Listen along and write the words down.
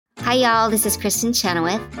Hi, y'all. This is Kristen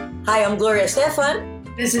Chenoweth. Hi, I'm Gloria Stefan.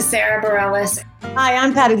 This is Sarah Bareilles. Hi,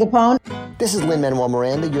 I'm Patti LuPone. This is Lin-Manuel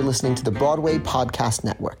Miranda. You're listening to the Broadway Podcast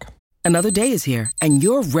Network. Another day is here, and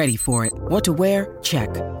you're ready for it. What to wear? Check.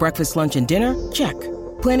 Breakfast, lunch, and dinner? Check.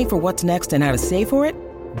 Planning for what's next and how to save for it?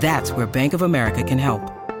 That's where Bank of America can help.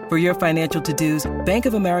 For your financial to-dos, Bank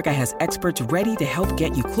of America has experts ready to help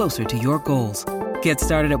get you closer to your goals. Get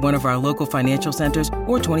started at one of our local financial centers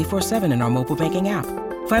or 24/7 in our mobile banking app.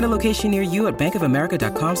 Find a location near you at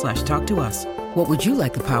bankofamerica.com/talktous. What would you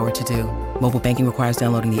like the power to do? Mobile banking requires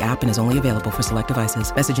downloading the app and is only available for select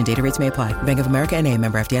devices. Message and data rates may apply. Bank of America N.A.,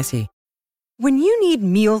 member FDIC. When you need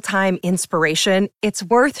mealtime inspiration, it's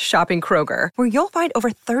worth shopping Kroger, where you'll find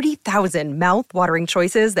over 30,000 mouth-watering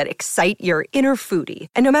choices that excite your inner foodie.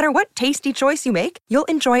 And no matter what tasty choice you make, you'll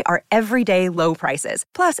enjoy our everyday low prices,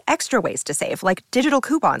 plus extra ways to save, like digital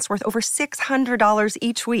coupons worth over $600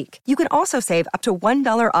 each week. You can also save up to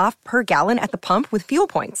 $1 off per gallon at the pump with fuel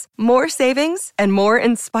points. More savings and more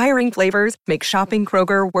inspiring flavors make shopping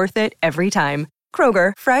Kroger worth it every time.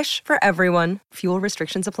 Kroger, fresh for everyone. Fuel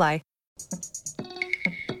restrictions apply.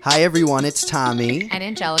 Hi everyone, it's Tommy. And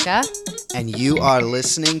Angelica. And you are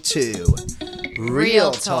listening to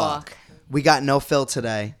Real Talk. We got no Phil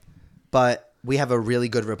today, but we have a really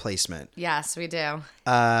good replacement. Yes, we do.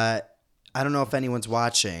 I don't know if anyone's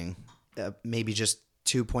watching. Maybe just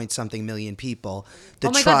 2-point-something million people. Oh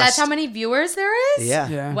my God, that's how many viewers there is?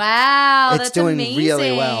 Yeah. Wow, It's that's doing amazing.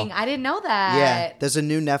 really well. I didn't know that. Yeah, there's a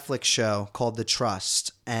new Netflix show called The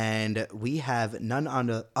Trust, and we have none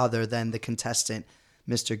other than the contestant,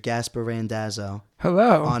 Mr. Gaspare Randazzo.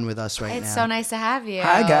 Hello. On with us right now. It's so nice to have you.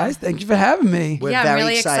 Hi, guys. Thank you for having me. We're I'm very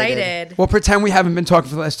really excited. We'll pretend we haven't been talking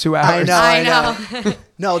for the last 2 hours. I know.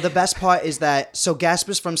 No, the best part is that, so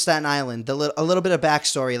Gaspar's from Staten Island. A little bit of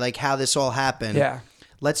backstory, like how this all happened. Yeah.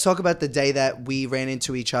 Let's talk about the day that we ran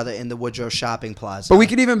into each other in the Woodrow Shopping Plaza. But we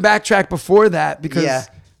could even backtrack before that because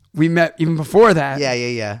we met even before that.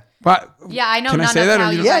 Yeah. But, Yeah, I know can none I say of that, how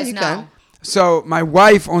or you you guys you know. can. So my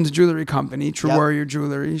wife owns a jewelry company, True Yep. Warrior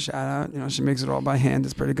Jewelry. Shout out. You know, she makes it all by hand.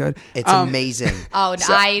 It's pretty good. It's amazing. Oh,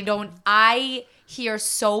 I hear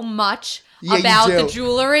so much Yeah, you about the do.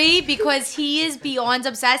 jewelry because he is beyond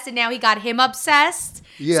obsessed and now he got him obsessed.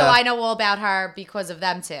 Yeah. So I know all about her because of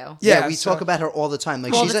them too. Yeah, we so- talk about her all the time.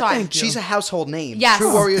 Like All she's the time. she's a household name. Yes.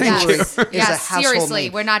 True Warrior thank Jewelry you. is a Yes, household seriously.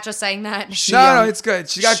 name. We're not just saying that. She, No, it's good.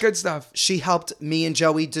 She got good stuff. She helped me and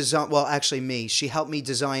Joey design. Well, actually, me. She helped me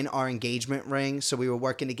design our engagement ring. So we were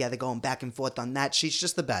working together, going back and forth on that. She's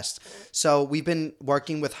just the best. So we've been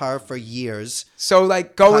working with her for years. So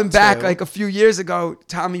like going Cut back to- like a few years ago,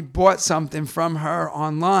 Tommy bought something from her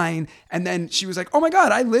online and then she was like, oh my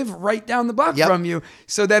God, I live right down the block Yep. from you.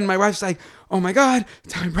 So then my wife's like, oh my God,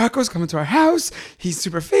 Tommy Bracco's coming to our house. He's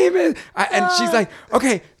super famous. And she's like,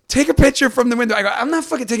 okay, take a picture from the window. I go, I'm not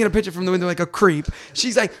fucking taking a picture from the window like a creep.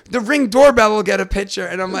 She's like, the Ring doorbell will get a picture.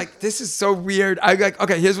 And I'm like, this is so weird. I'm like,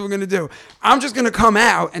 okay, here's what we're going to do. I'm just going to come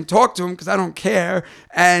out and talk to him because I don't care.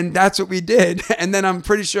 And that's what we did. And then I'm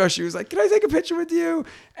pretty sure she was like, can I take a picture with you?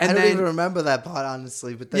 And I don't then, even remember that part,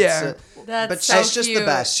 honestly. But that's, Yeah. That's but so she's just the cute.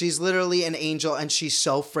 best. She's literally an angel, and she's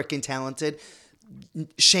so freaking talented.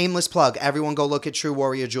 Shameless plug. Everyone go look at True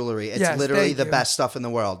Warrior Jewelry. It's Yes, literally thank the you. best stuff in the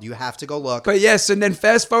world. You have to go look. But yes, and then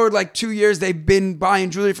fast forward like 2 years, they've been buying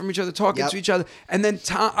jewelry from each other, talking Yep. to each other. And then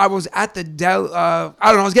I was at the I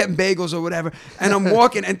don't know, I was getting bagels or whatever. And I'm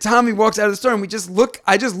walking, and Tommy walks out of the store, and I just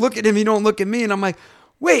look at him, he don't look at me, and I'm like,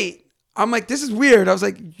 wait. I'm like, this is weird. I was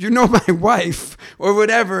like, you know my wife or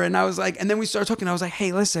whatever. And I was like, and then we started talking. I was like,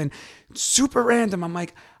 hey, listen, super random. I'm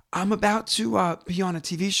like, I'm about to be on a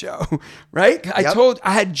TV show, right? Yep.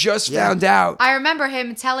 I had just found out. I remember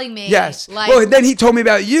him telling me. Yes. Like, Well, then he told me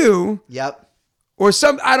about you Yep. or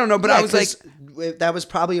some, I don't know, but Yeah, I was like, 'cause that was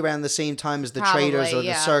probably around the same time as the Probably, Traders or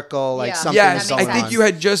yeah. the Circle. Like Yeah. something yes, was that going I think on. you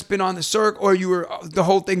had just been on the Circle, or you were the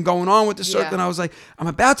whole thing going on with the Circle. Yeah. And I was like, I'm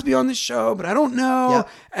about to be on the show, but I don't know. Yep.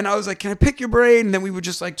 And I was like, can I pick your brain? And then we were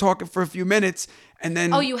just like talking for a few minutes. And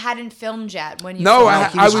then oh, you hadn't filmed yet when you. No,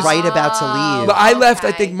 filmed? he was, I was- right about to leave. But I left, I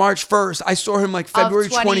Okay. think, March 1st. I saw him like February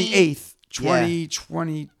 20 28th, Yeah.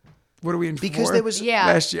 2020. What are we in Because for? there was Yeah.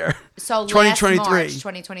 last year. So 2023. last March,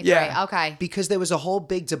 2023. Yeah. Okay. because there was a whole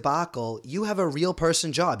big debacle. You have a real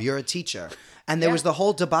person job. You're a teacher. And there Yeah. was the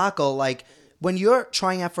whole debacle. Like, when you're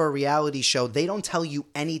trying out for a reality show, they don't tell you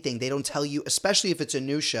anything. They don't tell you, especially if it's a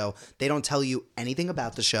new show, they don't tell you anything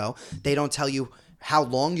about the show. They don't tell you how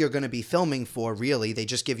long you're going to be filming for, really. They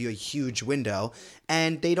just give you a huge window,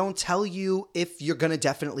 and they don't tell you if you're going to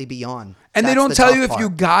definitely be on. And they That's don't the tell tough you if part. you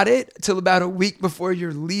got it till about a week before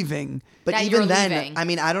you're leaving. But that even you're then, leaving. I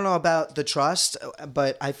mean, I don't know about the trust,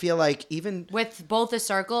 but I feel like even With both the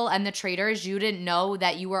Circle and the Traders, you didn't know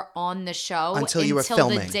that you were on the show Until you were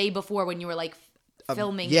filming. the day before when you were like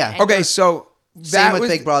filming. yeah. it. And Okay, so that with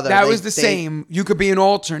was Big Brother. That They- was the they- same. You could be an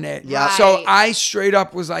alternate. Yeah. So Right. I straight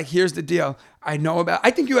up was like, "Here's the deal. I know about.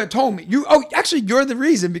 I think you had told me. Actually, you're the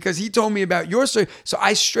reason because he told me about your story. So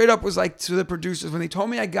I straight up was like to the producers when they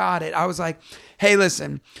told me I got it. I was like, "Hey,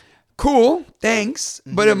 listen." Cool, thanks.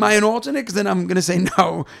 But am I an alternate? Because then I'm going to say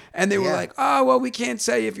no. And they were Yeah. like, oh, well, we can't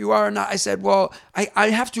say if you are or not. I said, well, I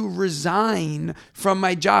have to resign from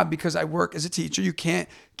my job because I work as a teacher.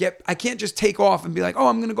 I can't just take off and be like, oh,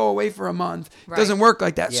 I'm going to go away for a month. It doesn't work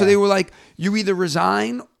like that. So Yeah. they were like, you either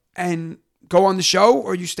resign and go on the show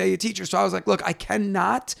or you stay a teacher. So I was like, look, I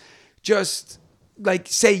cannot just like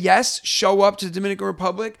say yes, show up to the Dominican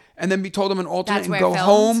Republic and then be told I'm an alternate That's and where go it films?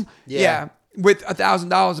 home. Yeah. With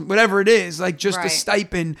 $1,000, whatever it is, like just a Right.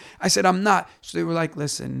 stipend. I said, I'm not. So they were like,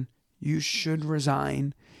 listen, you should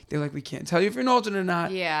resign. They're like, we can't tell you if you're an alternate or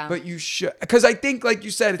not. Yeah. But you should. Because I think, like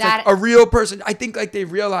you said, it's That- like a real person. I think like they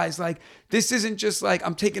realize like this isn't just like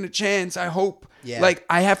I'm taking a chance. I hope like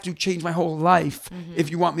I have to change my whole life if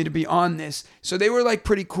you want me to be on this. So they were like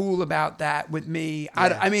pretty cool about that with me.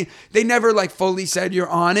 I mean, they never like fully said you're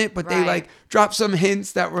on it, but they Right. like dropped some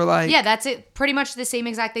hints that were like, Yeah, that's it. Pretty much the same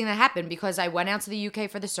exact thing that happened because I went out to the UK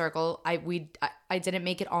for the Circle. I didn't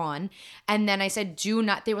make it on, and then I said, "Do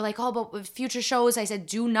not." They were like, "Oh, but with future shows," I said,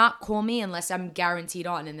 "Do not call me unless I'm guaranteed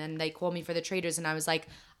on." And then they called me for the Traders, and I was like,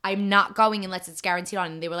 "I'm not going unless it's guaranteed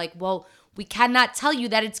on." And they were like, "Well, we cannot tell you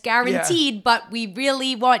that it's guaranteed, but we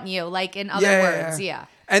really want you." Like in other words, yeah.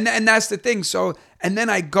 And that's the thing. So, and then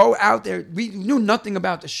I go out there. We knew nothing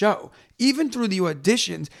about the show, even through the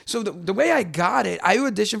auditions. So the way I got it, I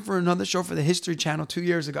auditioned for another show for the History Channel 2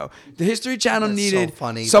 years ago. The History Channel That's needed so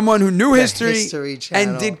funny. someone who knew The history, History and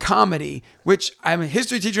Channel. did comedy, which I'm a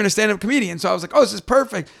history teacher and a stand-up comedian. So I was like, oh, this is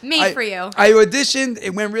perfect. Made for you. I auditioned.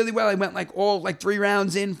 It went really well. I went like 3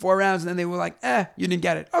 rounds in, 4 rounds, and then they were like, you didn't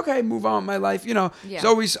get it. Okay, move on with my life. You know, Yeah. there's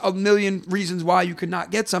always a million reasons why you could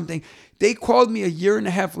not get something. They called me a year and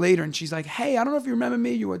a half later, and she's like, hey, I don't know if you remember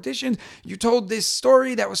me. You auditioned. You told this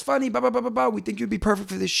story that was funny. Blah, blah, blah, blah, blah. We think you'd be perfect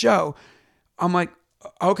for this show. I'm like,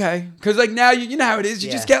 okay. Because like now, you know how it is.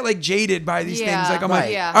 You just get like jaded by these Yeah. things. Like, I'm Right.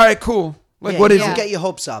 like, Yeah. all right, cool. Like, Yeah, what you is don't it? get your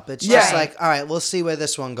hopes up. It's Yeah. just like, all right, we'll see where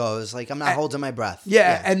this one goes. Like, I'm not holding my breath.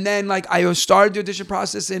 Yeah. And then like I started the audition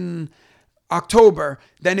process in October.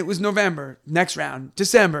 Then it was November, next round,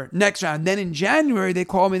 December, next round. Then in January, they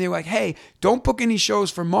called me and they were like, hey, don't book any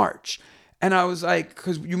shows for March. And I was like,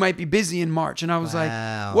 because you might be busy in March. And I was Wow.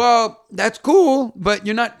 like, well, that's cool, but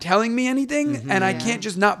you're not telling me anything. And I can't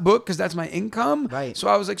just not book because that's my income. Right. So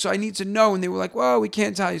I was like, so I need to know. And they were like, well, we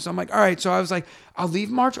can't tell you. So I'm like, all right. So I was like, I'll leave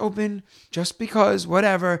March open just because,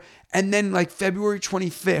 whatever. And then like February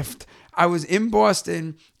 25th, I was in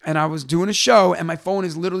Boston and I was doing a show and my phone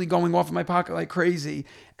is literally going off in my pocket like crazy.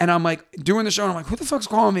 And I'm like doing the show and I'm like, who the fuck's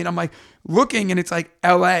calling me? And I'm like looking and it's like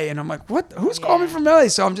LA. And I'm like, what? Who's calling me from LA?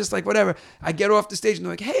 So I'm just like, whatever. I get off the stage and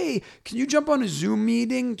they're like, hey, can you jump on a Zoom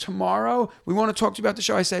meeting tomorrow? We want to talk to you about the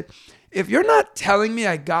show. I said, if you're not telling me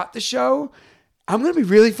I got the show, I'm going to be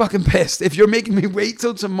really fucking pissed if you're making me wait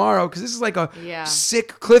till tomorrow because this is like a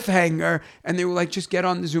sick cliffhanger. And they were like, just get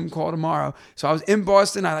on the Zoom call tomorrow. So I was in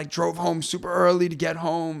Boston. I like drove home super early to get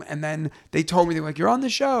home. And then they told me, they were like, you're on the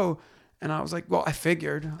show. And I was like, well, I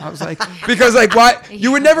figured. I was like, because like, why?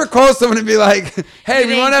 You would never call someone and be like, hey,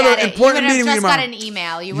 we want to have an important meeting with you You would have just tomorrow. got an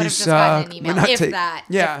email. You would You have just gotten an suck. email. We're not If taking- that.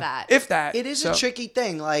 Yeah. If that. It is So- a tricky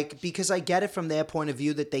thing, like, because I get it from their point of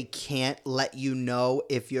view that they can't let you know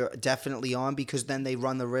if you're definitely on because then they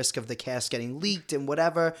run the risk of the cast getting leaked and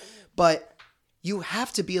whatever. But you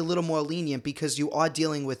have to be a little more lenient because you are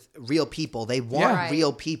dealing with real people. They want Yeah. Right.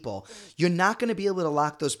 real people. You're not going to be able to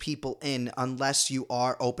lock those people in unless you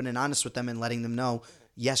are open and honest with them and letting them know,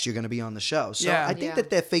 yes, you're going to be on the show. So Yeah. I think Yeah. that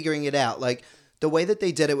they're figuring it out. Like, the way that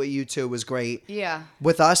they did it with you two was great. Yeah.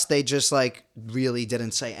 With us, they just like really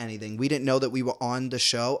didn't say anything. We didn't know that we were on the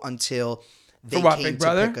show until they what, came Big to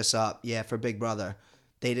Brother? pick us up. Yeah, for Big Brother.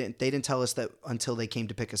 They didn't tell us that until they came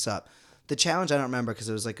to pick us up. The challenge I don't remember because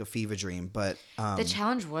it was like a fever dream, but The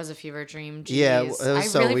challenge was a fever dream. Jeez. Yeah, it was I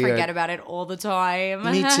so really weird. forget about it all the time.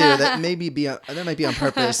 me too. That might be on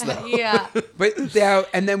purpose though. Yeah. But now,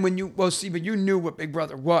 and then when you, but you knew what Big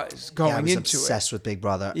Brother was going Yeah, I was into obsessed with Big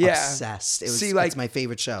Brother. Yeah. Obsessed. It was See, like- it's my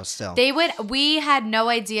favorite show still. We had no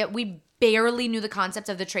idea. We barely knew the concept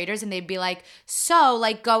of the traders, and they'd be like, so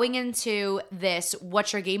like going into this,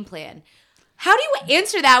 what's your game plan? How do you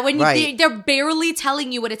answer that when they're barely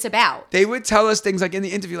telling you what it's about? They would tell us things like in the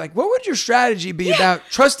interview, like, what would your strategy be about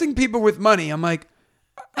trusting people with money? I'm like,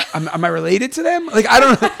 am I related to them? Like, I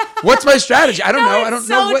don't know. What's my strategy? I don't know. I don't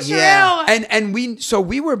know what. True. Yeah. And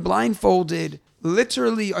we were blindfolded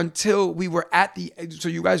literally until we were at so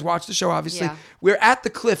you guys watched the show, obviously. Yeah. We're at the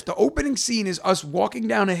cliff. The opening scene is us walking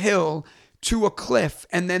down a hill to a cliff.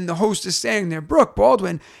 And then the host is saying there, Brooke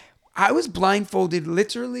Baldwin, I was blindfolded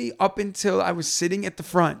literally up until I was sitting at the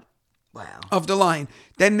front of the line.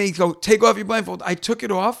 Then they go, take off your blindfold. I took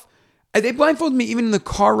it off. And they blindfolded me even in the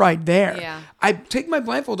car ride there. Yeah. I take my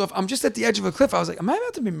blindfold off. I'm just at the edge of a cliff. I was like, am I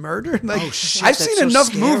about to be murdered? Like, Oh, shit, I've that's seen so enough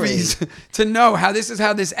scary. movies to know how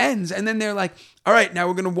this ends. And then they're like, all right, now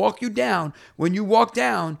we're going to walk you down. When you walk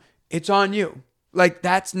down, it's on you. Like,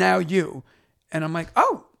 that's now you. And I'm like,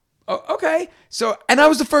 oh, okay. So, and I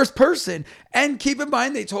was the first person. And keep in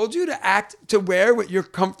mind, they told you to wear what you're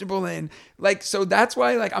comfortable in. Like, so that's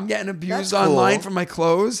why, like, I'm getting abused That's online cool. for my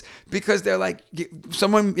clothes because they're like,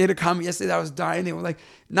 someone made a comment yesterday that I was dying. They were like,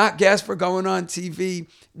 not Gaspare going on TV,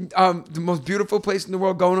 the most beautiful place in the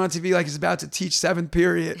world going on TV, like he's about to teach 7th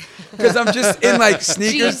period. Because I'm just in like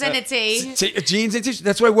sneakers. Jeans and a tee. Jeans and t-shirts.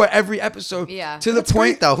 That's why I wore every episode. Yeah. To the That's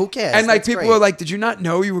point. great, though. Who cares? And like That's people great. are like, did you not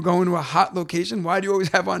know you were going to a hot location? Why do you always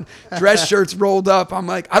have on dress shirts rolled up? I'm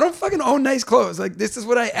like, I don't fucking own nice clothes. Like, this is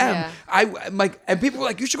what I am. Yeah. I'm like, and people were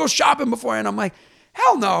like, you should go shopping before. And I'm like,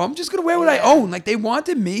 hell no, I'm just going to wear what I own. Like, they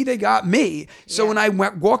wanted me, they got me. So when I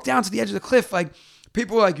walked down to the edge of the cliff, like,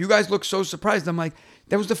 people were like, you guys look so surprised. I'm like,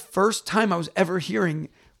 that was the first time I was ever hearing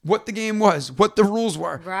what the game was, what the rules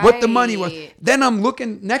were, what the money was. Right. Then I'm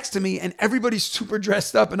looking next to me and everybody's super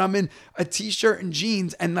dressed up and I'm in a t-shirt and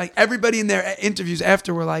jeans. And like everybody in their interviews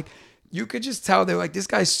after were like, you could just tell they were like, this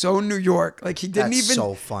guy's so New York. Like he didn't That's even.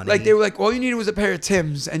 so funny. Like they were like, all you needed was a pair of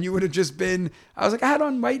Timbs, and you would have just been. I was like, I had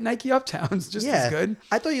on white Nike Uptowns, just as good.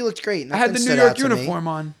 I thought you looked great. I had the Nothing New stood York out to me. uniform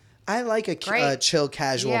on. I like a Great. chill,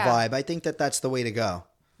 casual Yeah. vibe. I think that's the way to go.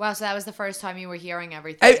 Wow, so that was the first time you were hearing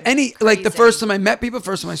everything. Like the Crazy. first time I met people,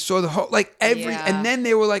 first time I saw the whole Yeah. and then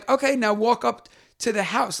they were like, okay, now walk up to the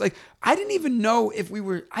house. Like I didn't even know if we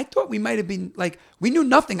were. I thought we might have been like we knew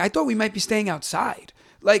nothing. I thought we might be staying outside.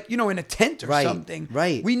 Like, in a tent or something.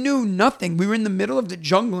 Right. We knew nothing. We were in the middle of the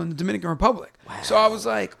jungle in the Dominican Republic. Wow. So I was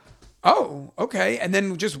like, oh, okay. And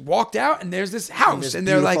then we just walked out and there's this house. This And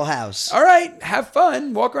they're like, beautiful house. all right, have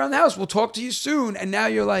fun. Walk around the house. We'll talk to you soon. And now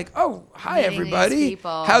you're like, oh, hi, Meeting these everybody.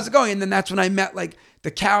 people. How's it going? And then that's when I met like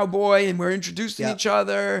the cowboy and we're introducing Yep. each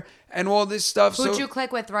other and all this stuff. Who'd so you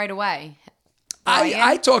click with right away?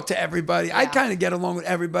 I talk to everybody. I Yeah. kind of get along with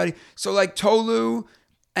everybody. So like Tolu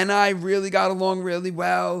and I really got along really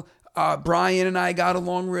well. Brian and I got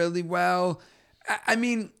along really well. I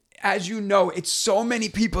mean, as you know, it's so many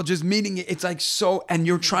people just meeting it. It's like so, and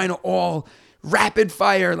you're trying to all rapid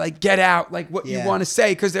fire, like get out, like what you Yeah. want to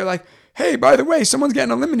say. Cause they're like, hey, by the way, someone's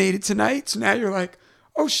getting eliminated tonight. So now you're like,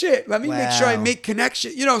 oh shit, let me make sure I Wow. make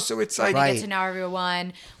connection. So it's like, Right. Get to know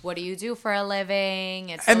everyone. What do you do for a living?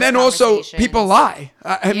 It's and those then also conversations. people lie.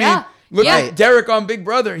 I Yeah. mean, look Yeah. at Derek on Big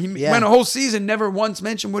Brother. He Yeah. went a whole season, never once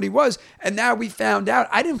mentioned what he was. And now we found out.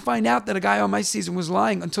 I didn't find out that a guy on my season was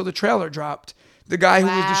lying until the trailer dropped. The guy who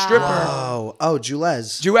was the stripper. Oh,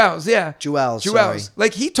 Jules. Juelz, yeah. Juelz, sorry.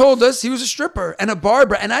 Like he told us he was a stripper and a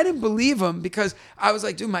barber. And I didn't believe him because I was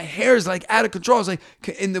like, dude, my hair is like out of control. I was like,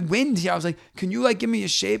 in the wind here, I was like, can you like give me a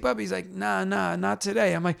shape up? He's like, nah, not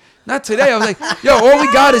today. I'm like, not today. I was like, yo, all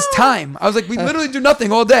we got is time. I was like, we literally do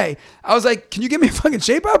nothing all day. I was like, can you give me a fucking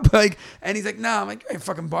shape up? Like, and he's like, nah. I'm like, you ain't a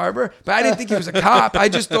fucking barber. But I didn't think he was a cop. I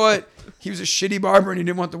just thought he was a shitty barber and he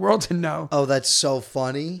didn't want the world to know. Oh, that's so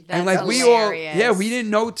funny. And That's like we hilarious. we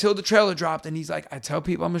didn't know till the trailer dropped. And he's like, I tell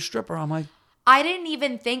people I'm a stripper. I'm like, I didn't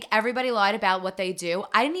even think everybody lied about what they do.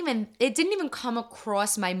 It didn't even come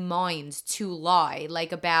across my mind to lie,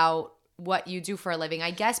 like about what you do for a living,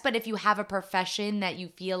 I guess. But if you have a profession that you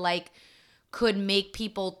feel like could make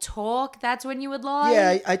people talk, that's when you would lie.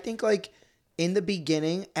 Yeah, I think like in the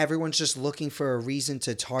beginning, everyone's just looking for a reason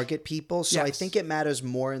to target people. So I Yes. think it matters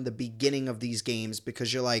more in the beginning of these games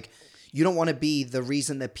because you're like, you don't want to be the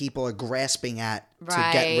reason that people are grasping at to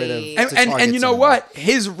get rid of. Right. to and target you know someone. what?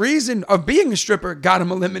 His reason of being a stripper got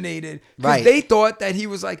him eliminated. Because Right. they thought that he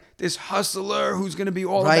was like this hustler who's going to be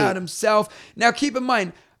all Right. about himself. Now, keep in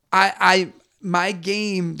mind, my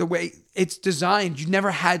game, the way it's designed, you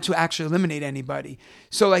never had to actually eliminate anybody.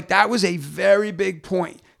 So like that was a very big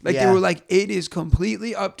point. Like they Yeah. were like, it is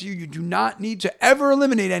completely up to you. You do not need to ever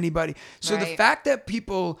eliminate anybody. So the Right. fact that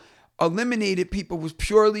people eliminated people was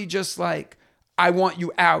purely just like, I want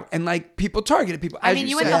you out. And like people targeted people. I As mean,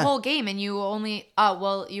 you said. went the whole game and you only,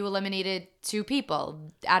 you eliminated 2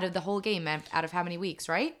 people out of the whole game, out of how many weeks,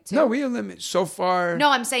 right? 2? No, we eliminated so far. No,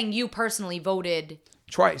 I'm saying you personally voted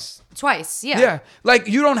Twice. yeah. Yeah. Like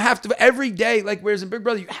you don't have to every day, like whereas in Big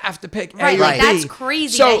Brother, you have to pick Right, A or like B. that's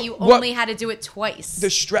crazy So that you only had to do it twice. The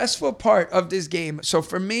stressful part of this game, so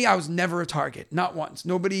for me, I was never a target. Not once.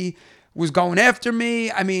 Nobody was going after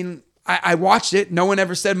me. I mean, I watched it. No one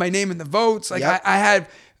ever said my name in the votes. Like Yep.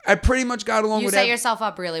 I pretty much got along you with set yourself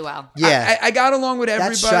up really well. Yeah. I got along with everybody.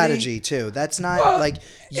 That's strategy too. That's not Well, like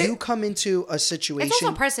you come into a situation. It's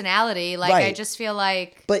also personality. Like, I Right. just feel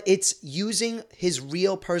like... But it's using his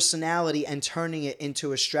real personality and turning it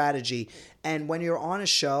into a strategy. And when you're on a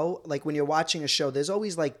show, like when you're watching a show, there's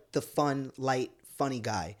always like the fun, light, funny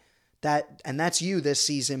guy. That's you this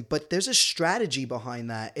season, but there's a strategy behind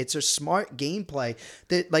that. It's a smart gameplay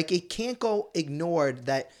that like it can't go ignored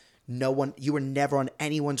that you were never on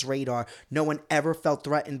anyone's radar. No one ever felt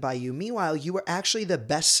threatened by you. Meanwhile, you were actually the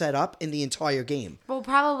best set up in the entire game. Well,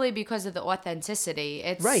 probably because of the authenticity.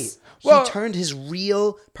 It's Right. Well- he turned his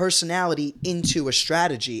real personality into a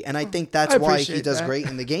strategy. And I think that's I why he appreciate does that. great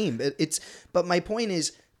in the game. But my point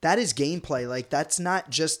is, that is gameplay. Like, that's not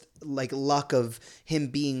just like luck of him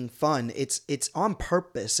being fun. It's on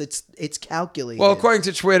purpose. It's calculated. Well, according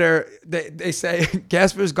to Twitter, they say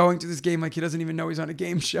Gaspar's going to this game like he doesn't even know he's on a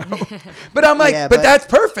game show. But I'm like, Yeah, but but- that's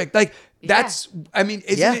perfect. Like that's, I mean,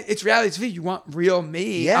 isn't Yeah. it? It's reality TV. You want real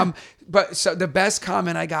me. Yeah. But so the best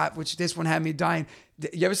comment I got, which this one had me dying.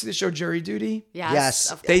 You ever see the show Jury Duty? Yes.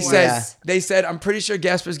 Yes. Of They course. said, I'm pretty sure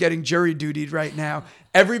Gaspar's getting jury dutied right now.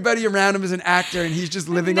 Everybody around him is an actor and he's just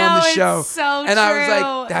living on the No, it's show. so and I was true.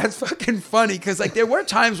 like, that's fucking funny. Cause like there were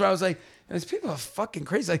times where I was like, these people are fucking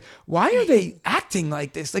crazy. Like, why are they acting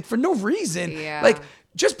like this? Like for no reason. Yeah. Like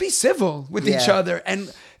just be civil with each Yeah. other.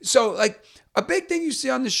 And so like a big thing you see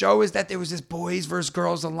on the show is that there was this boys versus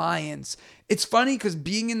girls alliance. It's funny because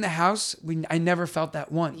being in the house, I never felt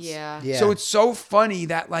that once. Yeah. Yeah. So it's so funny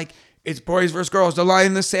that like it's boys versus girls. The line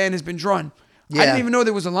in the sand has been drawn. I Yeah. didn't even know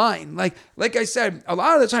there was a line. Like I said, a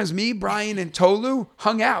lot of the times me, Brian, and Tolu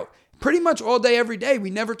hung out pretty much all day, every day. We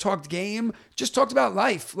never talked game, just talked about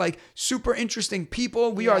life. Like super interesting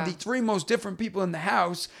people. We are Yeah. the 3 most different people in the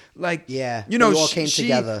house. Like, Yeah, you know, we all came she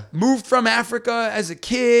together. moved from Africa as a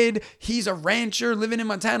kid. He's a rancher living in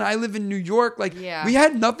Montana. I live in New York. Like Yeah. we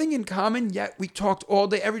had nothing in common, yet we talked all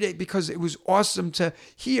day, every day because it was awesome to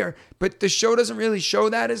hear. But the show doesn't really show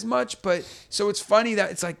that as much. But so it's funny that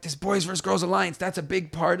it's like this boys versus girls alliance. That's a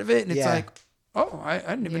big part of it. And it's Yeah. like, oh, I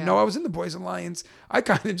didn't even Yeah. know I was in the boys alliance. I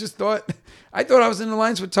kind of just thought I was in an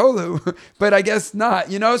alliance with Tolu, but I guess not,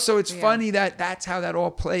 you know? So it's funny that that's how that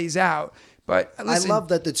all plays out. But listen, I love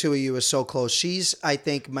that the two of you are so close. She's, I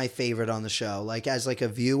think, my favorite on the show. Like, as like a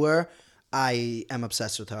viewer, I am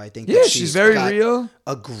obsessed with her. I think Yeah, that she's very got real.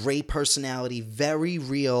 a great personality, very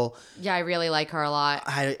real. Yeah, I really like her a lot.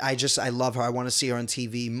 I love her. I want to see her on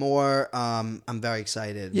TV more. I'm very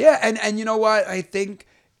excited. Yeah, and you know what? I think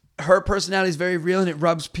her personality is very real and it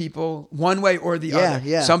rubs people one way or the Yeah, other.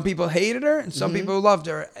 yeah. Some people hated her and some people loved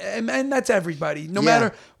her. And that's everybody. No Yeah.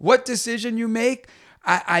 matter what decision you make,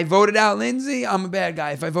 I voted out Lindsay, I'm a bad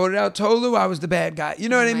guy. If I voted out Tolu, I was the bad guy. You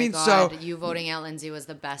know what I Oh my mean? God, So you voting out Lindsay was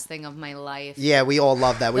the best thing of my life. Yeah, we all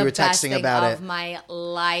love that. We The were best texting thing about of it. my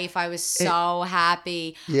life. I was so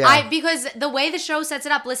happy. Yeah. Because the way the show sets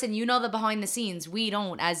it up, listen, you know the behind the scenes. We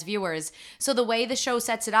don't as viewers. So the way the show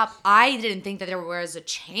sets it up, I didn't think that there was a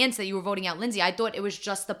chance that you were voting out Lindsay. I thought it was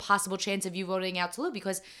just the possible chance of you voting out Tolu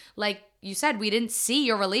because like you said, we didn't see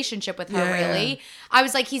your relationship with her Yeah. really. I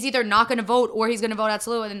was like, he's either not going to vote or he's going to vote out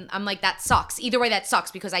Tolu. And I'm like, that sucks. Either way, that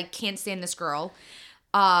sucks because I can't stand this girl.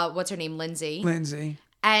 What's her name? Lindsay.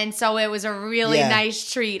 And so it was a really Yeah.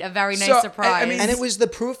 nice treat, a very nice So, I surprise. mean- And it was the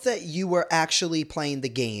proof that you were actually playing the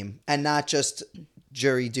game and not just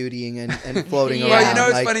jury dutying and floating Yeah. around. Well, you know,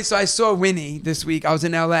 it's Like, funny. So I saw Winnie this week. I was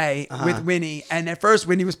in LA with Winnie. And at first,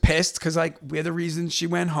 Winnie was pissed because, like, we're the reason she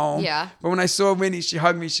went home. Yeah. But when I saw Winnie, she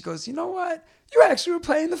hugged me. She goes, you know what? You actually were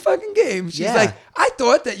playing the fucking game. She's Yeah. like, I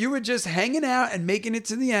thought that you were just hanging out and making it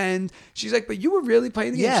to the end. She's like, but you were really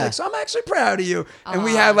playing the game. She's Yeah. like, so I'm actually proud of you. And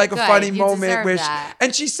we Aw, had like a good. funny You moment deserve where that.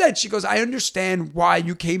 and she said, she goes, I understand why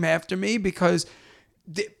you came after me because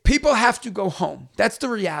people have to go home. That's the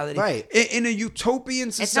reality. Right. In a utopian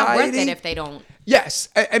it's not society. worth it if they don't. Yes.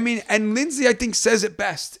 I mean, and Lindsay, I think, says it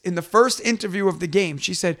best. In the first interview of the game,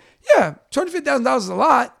 she said, yeah, $25,000 is a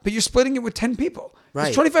lot, but you're splitting it with 10 people. Right.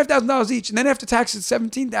 It's $25,000 each. And then after taxes,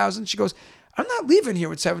 $17,000. She goes, I'm not leaving here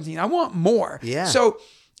with 17. I want more. Yeah. So,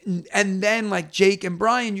 and then like Jake and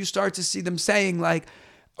Brian, you start to see them saying like,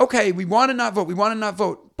 okay, we want to not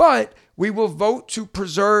vote. but we will vote to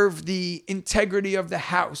preserve the integrity of the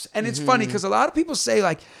house. And it's funny because a lot of people say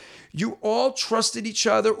like, you all trusted each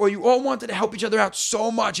other or you all wanted to help each other out so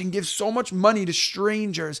much and give so much money to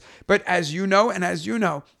strangers. But as you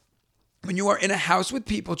know, when you are in a house with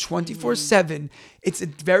people 24/7, it's a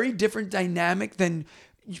very different dynamic than,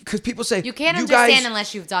 because people say you can't understand guys,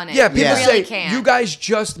 unless you've done it. Yeah, people really say can't. you guys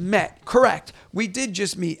just met. Correct. We did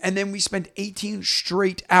just meet, and then we spent 18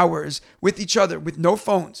 straight hours with each other with no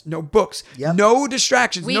phones, no books, no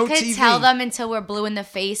distractions, we no could TV. tell them until we're blue in the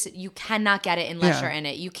face. You cannot get it unless Yeah. you're in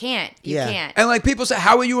it. You can't. You Yeah. can't. And like people say,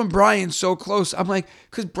 how are you and Brian so close? I'm like,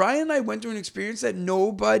 because Brian and I went through an experience that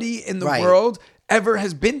nobody in the Right. world ever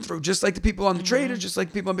has been through. Just like the people on the Traitors, just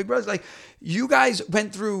like people on Big Brothers. Like you guys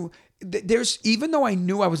went through. There's, even though I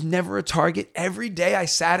knew I was never a target, every day I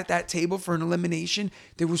sat at that table for an elimination,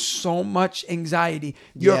 there was so much anxiety.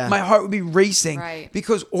 Yeah. My heart would be racing, Right.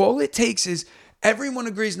 because all it takes is everyone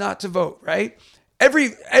agrees not to vote, right?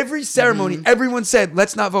 Every ceremony, everyone said,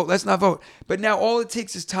 let's not vote, let's not vote. But now all it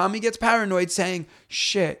takes is Tommy gets paranoid saying,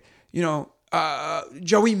 shit,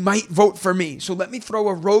 Joey might vote for me. So let me throw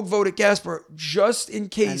a rogue vote at Gaspar just in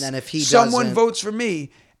case And then if he someone doesn't- votes for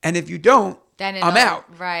me. And if you don't, Then I'm out.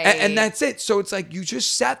 right. And that's it. So it's like you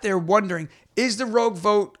just sat there wondering, is the rogue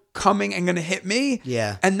vote coming and going to hit me?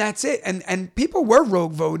 Yeah. And that's it. And people were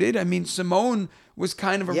rogue voted. I mean, Simone was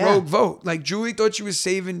kind of a Yeah. rogue vote. Like Julie thought she was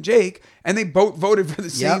saving Jake, and they both voted for the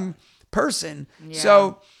same person. Yeah.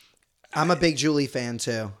 So I'm a big Julie fan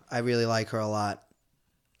too. I really like her a lot.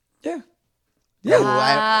 yeah. Yeah.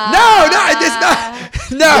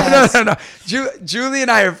 No. Julie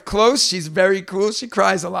and I are close. She's very cool. She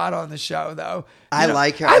cries a lot on the show, though. I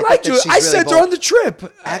like her. I think like that Julie. she's I really sent her bold. on the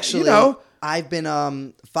trip. Actually, I've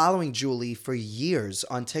been following Julie for years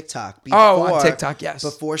on TikTok. On TikTok, yes.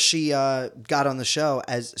 Before she got on the show,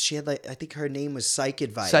 as she had I think her name was Psych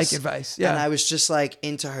Advice. Psych Advice, yeah. And I was just like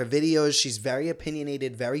into her videos. She's very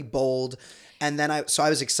opinionated, very bold. And then I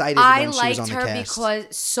was excited I when she was on liked the her cast.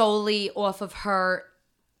 because solely off of her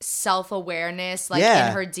self-awareness, like Yeah.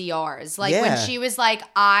 in her DRs. Like Yeah. when she was like,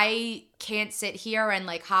 I can't sit here and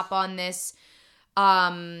like hop on this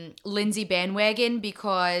Lindsay bandwagon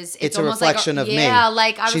because it's a almost reflection like of me. Yeah,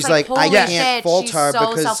 like I She's was like, like, I holy can't shit, fault she's her so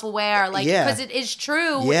because- self-aware. Like Yeah. because it is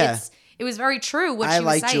true. Yeah. It was very true what I she was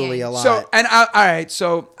like saying. Julie a lot. So, and all right.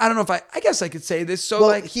 So I don't know if I guess I could say this. So Well,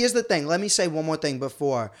 like, here's the thing. Let me say one more thing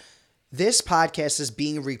before. This podcast is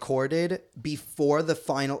being recorded before the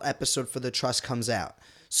final episode for The Trust comes out.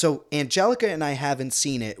 So Angelica and I haven't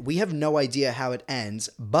seen it. We have no idea how it ends,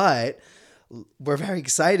 but we're very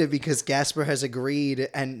excited because Gaspar has agreed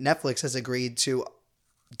and Netflix has agreed to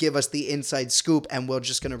give us the inside scoop, and we're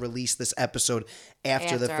just going to release this episode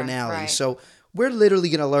after the finale. right. So we're literally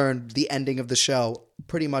going to learn the ending of the show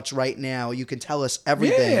pretty much right now. You can tell us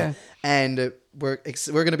everything, Yeah. and we're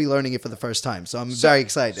going to be learning it for the first time. So I'm very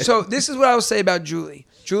excited. So this is what I will say about Julie.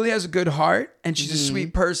 Julie has a good heart and she's a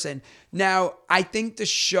sweet person. Now, I think the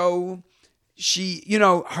show, she,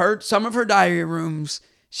 some of her diary rooms,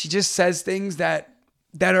 she just says things that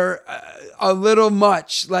are a little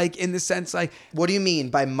much, like in the sense like, What do you mean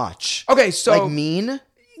by much? okay, so Like mean?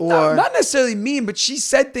 no, Or not necessarily mean, but she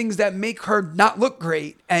said things that make her not look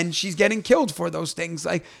great, and she's getting killed for those things.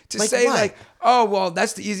 Like to Like say, what? like, oh well,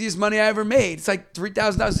 that's the easiest money I ever made. It's like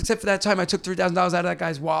 $3,000, except for that time I took $3,000 out of that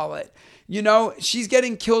guy's wallet. She's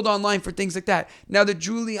getting killed online for things like that. Now the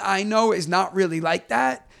Julie I know is not really like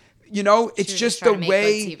that. It's was just just the trying to make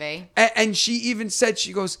way. good TV. And she even said,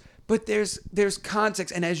 she goes, but there's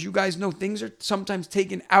context, and as you guys know, things are sometimes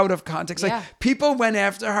taken out of context. Yeah. Like people went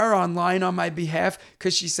after her online on my behalf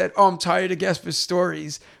because she said, "Oh, I'm tired of Gaspar's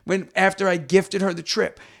stories." After I gifted her the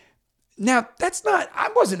trip. Now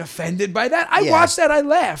I wasn't offended by that. I watched that. I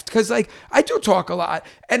laughed because like I do talk a lot,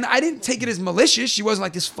 and I didn't take it as malicious. She wasn't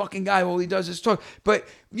like this fucking guy. All he does is talk. But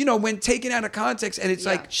when taken out of context, and it's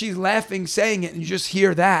like she's laughing, saying it, and you just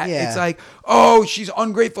hear that. Yeah. It's like, oh, she's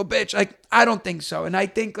ungrateful bitch. Like I don't think so. And I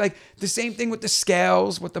think like the same thing with the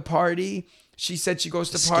scales, with the party. She said she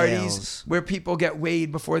goes to parties Scales. where people get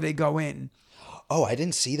weighed before they go in. oh, I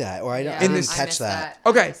didn't see that, or I Yeah, didn't this- I catch missed that. I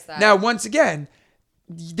Okay, missed that. now once again,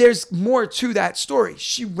 there's more to that story.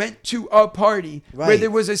 She went to a party where Right.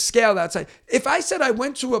 there was a scale outside. If I said I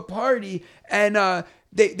went to a party and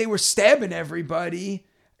they were stabbing everybody,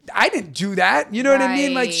 I didn't do that. You know what I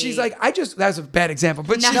mean? Like she's like, that's a bad example,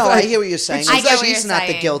 but No. she's No, like, I hear what you're saying. I get what She's you're not the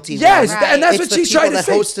saying. guilty Yes, one. Right. and that's It's what the she's people trying to that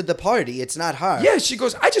say. hosted the party. It's not her. Yeah, she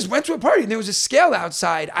goes, I just went to a party and there was a scale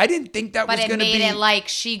outside. I didn't think that But was it going to made be. it like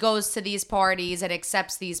she goes to these parties and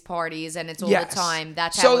accepts these parties and it's all Yes. the time.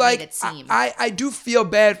 That's So how it like, made it seem. I do feel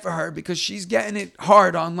bad for her because she's getting it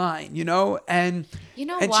hard online, and You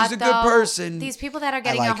know and what, she's a good though? person. These people that are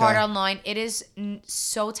getting like it hard her. online, it is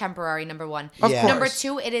so temporary, number one. Of Yeah. course. Number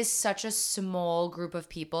two, it is such a small group of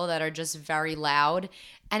people that are just very loud.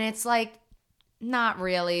 And it's like, not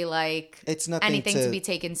really like It's nothing anything to- to be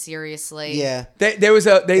taken seriously. Yeah. They It'll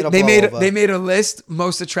blow over. they made a list,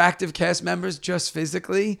 most attractive cast members just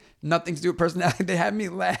physically, nothing to do with personality. They had me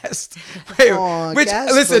last. Aw, Which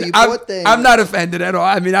Gaspar, listen, you I'm, poor thing. I'm not offended at all.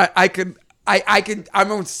 I mean, I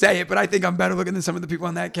won't say it, but I think I'm better looking than some of the people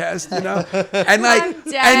on that cast, you know? And like, I'm and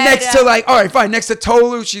dead. next to like, all right, fine. Next to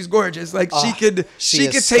Tolu, she's gorgeous. Like she could she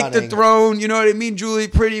is take the stunning. throne. You know what I mean? Julie,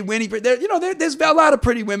 pretty, Winnie, pretty. There's a lot of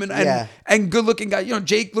pretty women and, Yeah. and good looking guys. You know,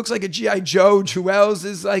 Jake looks like a G.I. Joe. Jewels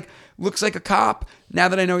is like, looks like a cop. Now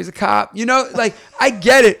that I know he's a cop, you know, like I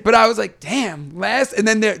get it, but I was like, damn, last. And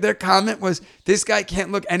then their comment was, this guy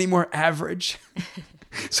can't look any more average.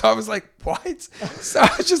 So I was like, what? So I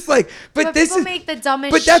was just like, but this people is make the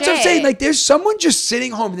dumbest But that's what I'm shit. saying. Like, there's someone just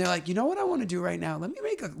sitting home and they're like, you know what I want to do right now? Let me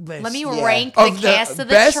make a list. Let me Yeah. rank the of cast of the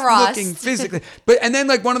best trust. looking physically. And then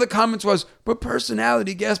like one of the comments was, but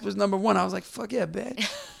personality, Gaspar's number one. I was like, fuck yeah, bitch.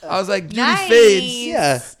 I was like, beauty Nice. fades.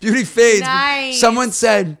 Yeah. Beauty fades. Nice. Someone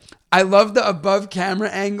said, I love the above camera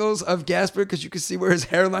angles of Gaspar because you can see where his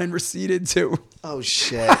hairline receded to. Oh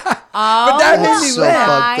shit. But that Oh, made me so laugh.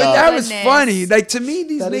 fucked But up. that was Goodness. funny. Like to me,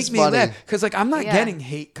 these That make is me funny. laugh because like I'm not Yeah. getting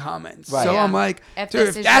hate comments. Right. So Yeah. I'm like, If dude, this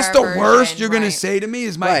if is that's the your worst version, you're gonna right. say to me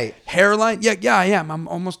is my Right. hairline. Yeah, I am. I'm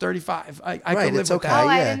almost 35. I Right, could live it's with okay. that. Oh,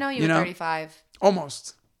 I yeah. didn't know you You were know? 35.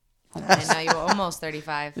 Almost. I didn't know you were almost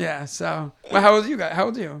 35. Yeah. So, well, how old are you guys? How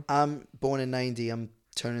old are you? I'm born in 90. I'm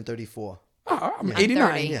turning 34. Oh, I'm I'm 89.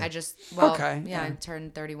 30. Yeah. I just, well, Okay, yeah, yeah. I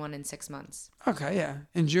turned 31 in 6 months. Okay, yeah.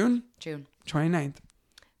 In June, June 29th.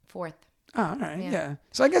 4th. Oh, all right. Yeah. Yeah.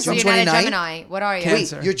 So I guess So I'm you're not a 29? Gemini. What are you?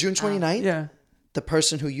 Cancer. Wait, you're June 29th? Yeah. The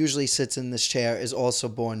person who usually sits in this chair is also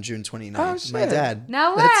born June 29th. Oh, My shit. dad.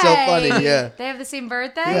 No way. That's so funny, yeah. They have the same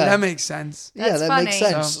birthday? Yeah. That makes sense. Yeah, That's that makes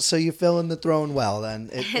funny. sense. So you fill in the throne well, then.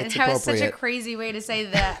 It's that was such a appropriate. crazy way to say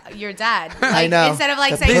that your dad. Like, I know. Instead of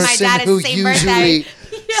like The saying my person dad is who the same usually birthday.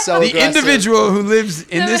 so The aggressive. individual who lives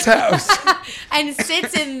in this house. And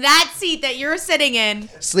sits in that seat that you're sitting in.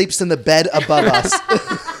 sleeps in the bed above us.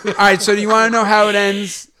 All right. So do you want to know how it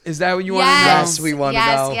ends? Is that what you want to know? Yes, we wanna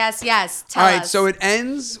know. Yes. Tell All right, us. so it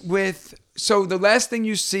ends with the last thing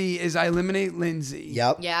you see is I eliminate Lindsay.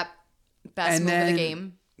 Yep. Yep. Best And move then of the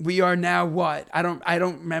game. we are now what? I don't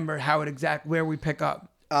remember how it where we pick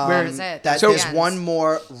up. Where Is it? That So- there's Ends. one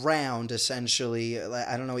more round, essentially. Like,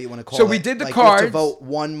 I don't know what you want to call it. So we did the like, You have to cards. vote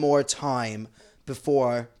one more time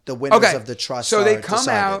before the winners of the trust So they are come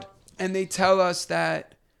decided. out and they tell us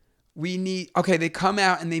that we need they come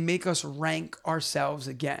out and they make us rank ourselves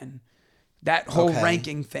again. That whole Okay.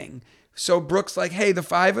 ranking thing. So Brooke's like, hey, the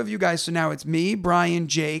 5 of you guys, so now it's me, Brian,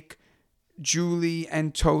 Jake, Julie,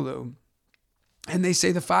 and Tolu. And they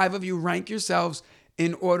say the 5 of you rank yourselves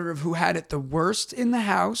in order of who had it the worst in the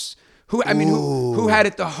house, who had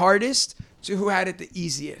it the hardest to who had it the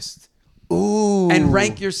easiest. Ooh. And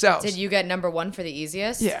rank yourselves. Did you get number 1 for the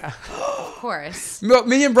easiest? Yeah. Of course. Well,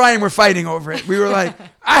 me and Brian were fighting over it. We were like,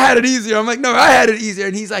 I had it easier. I'm like, no, I had it easier.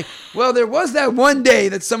 And he's like, well, there was that one day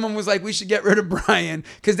that someone was like, we should get rid of Brian.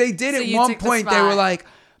 Because they did So at you one took the point, they were spot. like,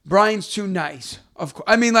 Brian's too nice. Of course.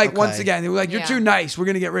 I mean, like, once Okay. again, they were like, you're Yeah. too nice. We're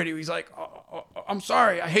going to get rid of you. He's like, I'm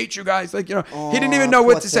sorry. I hate you guys. Like, he didn't even know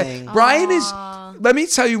what poor to say. thing. Brian is, let me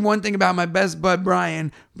tell you one thing about my best bud,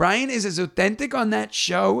 Brian. Brian is as authentic on that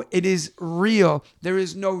show. It is real.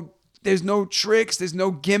 There's no tricks. There's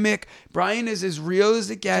no gimmick. Brian is as real as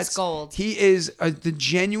it gets. Just gold. He is the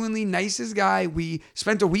genuinely nicest guy. We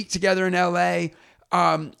spent a week together in LA.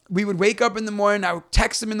 We would wake up in the morning. I would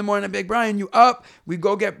text him in the morning. I'd be like, Brian, you up? We'd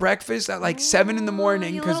go get breakfast at like 7 in the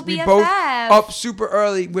morning you because little we BFF. both up super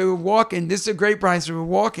early. We were walking. This is a great Brian. So we were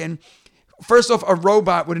walking. First off, a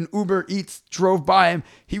robot with an Uber Eats drove by him.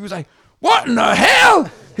 He was like, what in the hell?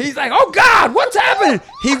 He's like, oh God, what's happening?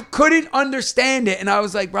 He couldn't understand it. And I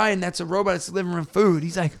was like, Brian, that's a robot that's delivering food.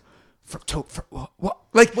 He's like, for what?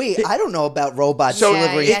 Like, Wait, I don't know about robots Yeah,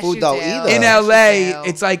 delivering yes, food you though do. either. in Yes, LA, you do.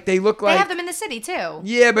 it's like they look They like. have them in the city too.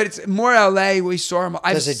 Yeah, but it's more LA. We saw him.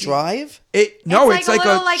 Does it drive? No, it's like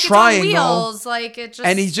little, a like triangle. It's on wheels. Like it just.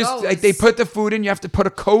 And he just goes. like they put the food in. You have to put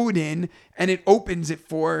a code in, and it opens it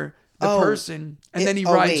for the Oh, person, and then he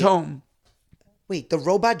oh, rides wait. home. Wait, the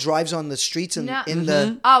robot drives on the streets in Mm-hmm.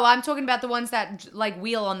 the... Oh, I'm talking about the ones that like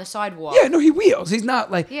wheel on the sidewalk. Yeah, no, he wheels. He's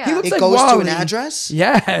not like Yeah. he looks It like goes to Wall-E. an address?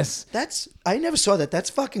 Yes. I never saw that. That's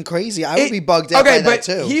fucking crazy. I would be bugged out by that but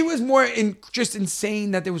too. he was more just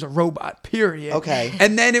insane that there was a robot, period. Okay.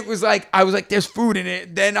 And then it was like, I was like, there's food in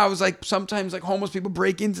it. Then I was like, sometimes like homeless people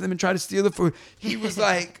break into them and try to steal the food. He was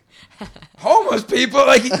like, homeless people?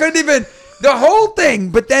 Like he couldn't even, the whole thing.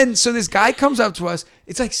 But then, so this guy comes up to us.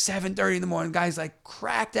 It's like 7:30 in the morning. Guy's like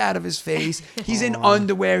cracked out of his face. He's in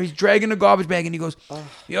underwear. He's dragging a garbage bag and he goes, yo,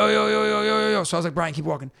 yo, yo, yo, yo, yo, yo. So I was like, Brian, keep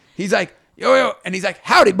walking. He's like, yo, yo. And he's like,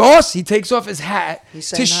 howdy, boss. He takes off his hat to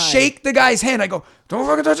saying hi. shake the guy's hand. I go, don't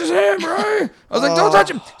fucking touch his hand, bro. I was like, don't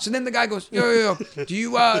touch him. So then the guy goes, yo, yo, yo. Do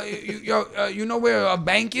you know where a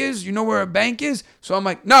bank is? You know where a bank is? So I'm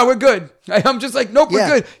like, no, we're good. I'm just like, nope, we're Yeah.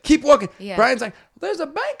 good. Keep walking. Yeah. Brian's like, there's a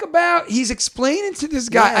bank about. He's explaining to this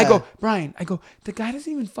guy. I Yeah. go, Brian, the guy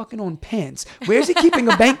doesn't even fucking own pants. Where's he keeping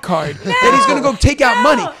a bank card that he's going to go take out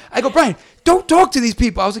money? I go, Brian, don't talk to these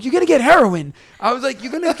people. I was like, you're going to get heroin. I was like,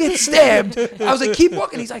 you're going to get stabbed. I was like, keep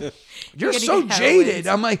walking. He's like, you're gonna so get heroin. jaded.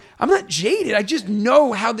 I'm like, I'm not jaded. I just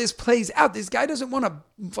know how this plays out. This guy doesn't want a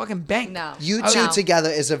fucking bank. No. You two together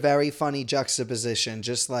is a very funny juxtaposition.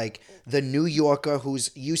 Just like the New Yorker who's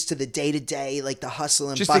used to the day-to-day, like the hustle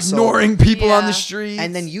and Just bustle. ignoring people on Yeah. the street.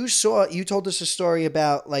 And then you told us a story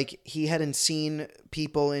about like he hadn't seen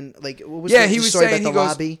people in like what was Yeah, the he was story saying, about he the goes,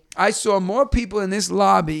 lobby? I saw more people in this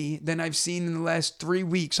lobby than I've seen in the last 3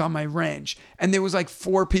 weeks on my ranch. And there was like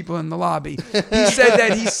 4 people in the lobby. He said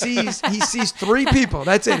that he sees 3 people.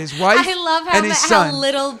 That's it. His wife I love and his son. how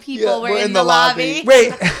little people were we're in the lobby.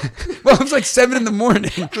 Wait, well, it was like 7 in the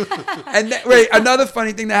morning. And wait, another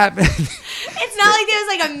funny thing that happened. It's not like there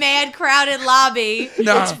was like a mad crowded lobby.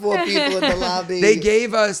 No, It's 4 people in the lobby. they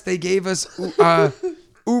gave us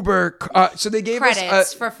Uber. So they gave Credits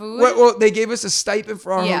us for food? Well, they gave us a stipend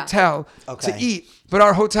for our Yeah. hotel to Okay. eat, but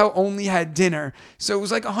our hotel only had dinner, so it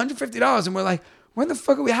was like $150, and we're like, when the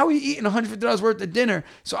fuck are we? How are we eating $150 worth of dinner?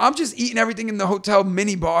 So I'm just eating everything in the hotel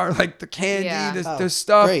mini bar, like the candy, Yeah. the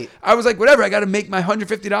stuff. great. I was like, whatever. I got to make my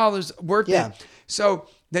 $150 worth Yeah. it. So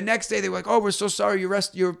the next day they were like, oh, we're so sorry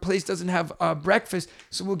your place doesn't have breakfast,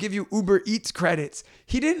 so we'll give you Uber Eats credits.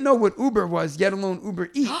 He didn't know what Uber was, yet alone Uber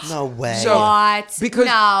Eats. No way. So- What? Because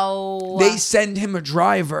no. They send him a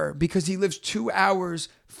driver because he lives 2 hours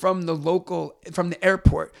from the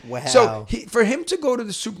airport. Wow. So for him to go to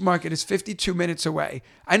the supermarket is 52 minutes away.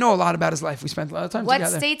 I know a lot about his life. We spent a lot of time What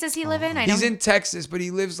together. state does he live in? I He's know. in Texas, but he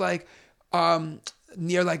lives like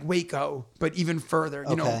near like Waco, but even further,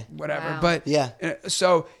 you know, Okay. whatever. Wow. But Yeah.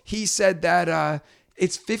 so he said that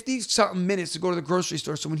it's 50 something minutes to go to the grocery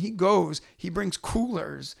store. So when he goes, he brings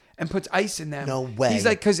coolers and puts ice in them. No way. He's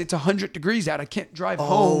like, because it's 100 degrees out. I can't drive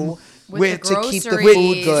home With the to keep the groceries,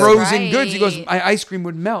 food good. frozen right. goods. He goes, my ice cream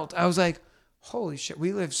would melt. I was like, holy shit,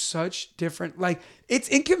 we live such different, like, it's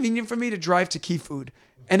inconvenient for me to drive to Key Food.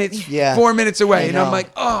 And it's 4 minutes away. And I'm know.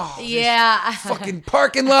 like, oh, Yeah. fucking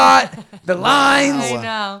parking lot, the lines. I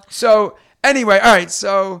know. So anyway, all right.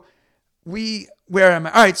 So where am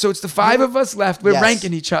I? All right. So it's the 5 of us left. We're Yes.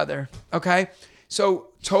 ranking each other. Okay. So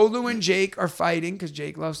Tolu and Jake are fighting because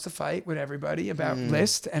Jake loves to fight with everybody about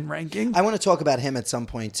list and ranking. I want to talk about him at some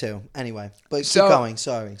point too. Anyway, but So- keep going.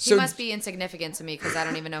 Sorry. He So must be insignificant to me because I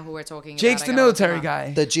don't even know who we're talking Jake's about. the I gotta look him military up.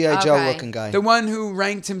 guy. The G.I. Joe Okay. looking guy. The one who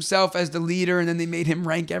ranked himself as the leader, and then they made him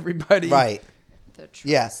rank everybody. Right. The trust.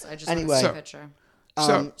 Yeah. I just Anyway. want to see So- a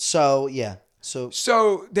picture. So yeah. So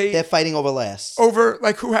So they're fighting over last. over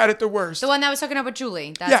like who had it the worst. The one that was hooking up with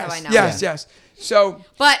Julie. That's yes, how I know. yes. So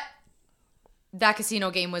But that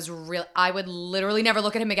casino game was real. I would literally never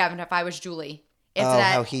look at him again if I was Julie. It's Oh,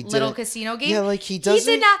 that how he did little it. casino game. Yeah, like he He doesn't-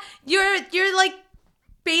 did not. You're like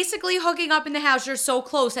basically hooking up in the house. You're so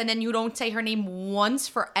close, and then you don't say her name once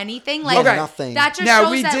for anything. Like Okay. Nothing. that just Now,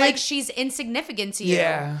 shows we that did- like she's insignificant to you.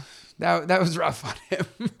 yeah, that was rough on him.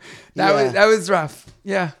 Yeah. that was rough.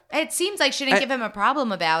 Yeah. It seems like she didn't give him a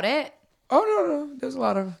problem about it. Oh no, there was a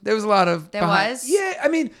lot of. There was? Yeah, I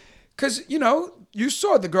mean, because you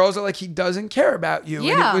saw the girls are like he doesn't care about you. And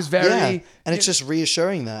Yeah. it was very. Yeah. And it's just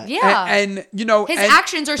reassuring that. Yeah. And His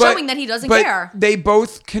actions are showing that he doesn't but care. They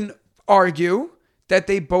both can argue that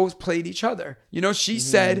they both played each other. She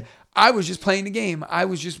said, I was just playing the game. I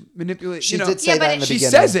was just manipulating. She did say Yeah, but that in the She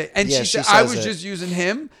beginning. says it. And Yeah, she said, I says was it. just using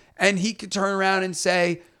him. And he could turn around and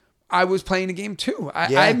say, I was playing the game too.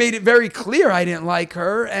 Yeah. I made it very clear I didn't like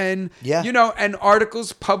her. And, Yeah. and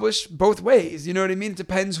articles published both ways. You know what I mean? It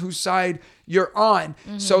depends whose side you're on.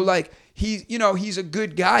 So like, he's a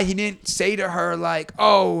good guy. He didn't say to her like,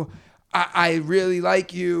 oh, I really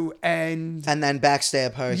like you, and then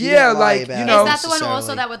backstab her. He Yeah, didn't lie like, about you it know- Is that the one also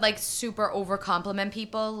necessarily. that would like super over compliment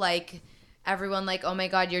people? Like everyone like, oh my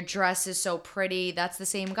God, your dress is so pretty. That's the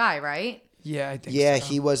same guy, right? yeah, I think Yeah, so.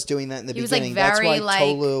 he was doing that in the He was, like, beginning. That's why very, like-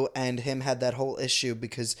 Tolu and him had that whole issue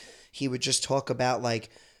because he would just talk about like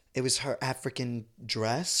it was her African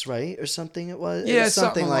dress, right, or something. It was Yeah,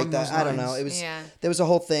 something something like along that. those I don't know. lines. It was Yeah. there was a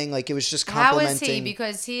whole thing like it was just How complimenting. is he?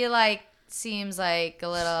 Because he like seems like a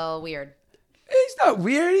little weird. He's not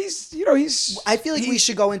weird. He's I feel like we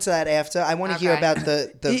should go into that after. I want to hear Okay. about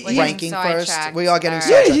the He- ranking first. sidetracked. We are getting All right.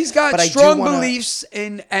 Yeah, sidetracked. he's got But I do strong wanna- beliefs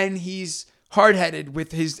and he's hard-headed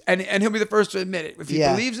with his and he'll be the first to admit it. If he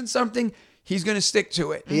Yeah. believes in something, he's going to stick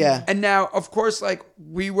to it. Yeah. And now, of course, like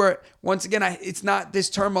we were once again, it's not this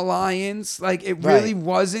term alliance. Like it really Right.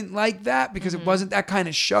 wasn't like that because Mm-hmm. it wasn't that kind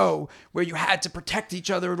of show where you had to protect each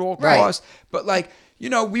other at all Right. costs. But like, you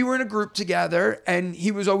know, we were in a group together and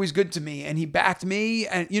he was always good to me and he backed me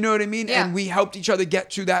and you know what I mean? Yeah. And we helped each other get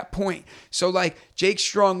to that point. So like Jake's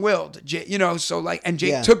strong-willed, you know, so like, and Jake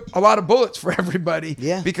Yeah. took a lot of bullets for everybody.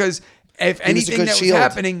 Yeah. Because if was a anything good that shield. was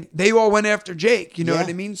happening, they all went after Jake. You know Yeah. what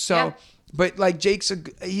I mean? So, Yeah. but like Jake's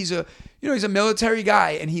he's a military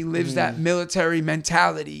guy and he lives that military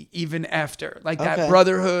mentality even after like that Okay.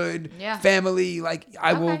 brotherhood, Yeah. family. Like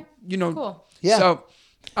I will, Okay. you know. Cool. Yeah. So,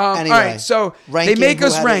 Anyway, all right. So ranking, they make who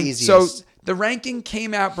us had the rank. So easiest? the ranking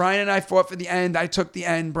came out. Brian and I fought for the end. I took the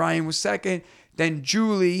end. Brian was second. Then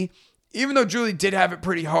Julie. Even though Julie did have it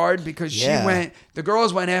pretty hard because Yeah. the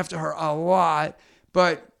girls went after her a lot,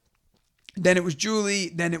 but then it was Julie,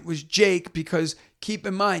 then it was Jake because keep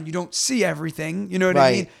in mind, you don't see everything. You know what I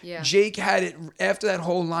Right. mean? Yeah. Jake had it after that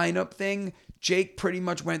whole lineup thing. Jake pretty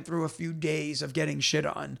much went through a few days of getting shit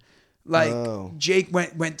on. Like Oh. Jake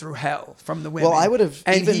went through hell from the women. Well, I would have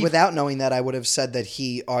And even he- without knowing that, I would have said that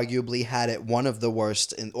he arguably had it one of the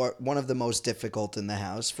worst or one of the most difficult in the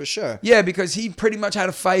house for sure. Yeah, because he pretty much had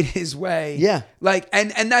to fight his way. Yeah. Like,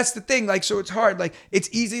 and that's the thing. Like, so it's hard. Like, it's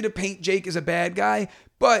easy to paint Jake as a bad guy,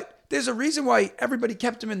 but there's a reason why everybody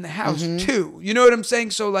kept him in the house too. You know what I'm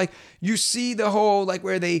saying? So like, you see the whole like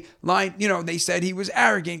where they they said he was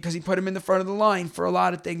arrogant because he put him in the front of the line for a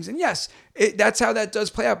lot of things. And yes, that's how that does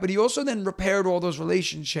play out. But he also then repaired all those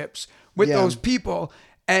relationships with Yeah. those people.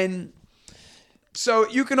 And so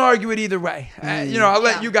you can argue it either way. I'll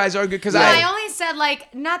let Yeah. you guys argue because No, I I only said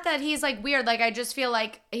like not that he's like weird. Like I just feel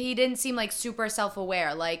like he didn't seem like super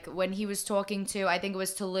self-aware. Like when he was talking to, I think it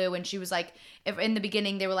was to Lou, and she was like, if in the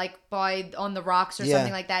beginning they were like on the rocks or Yeah.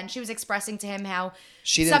 something like that, and she was expressing to him how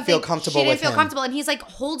She didn't feel comfortable She didn't with feel him. comfortable, and he's like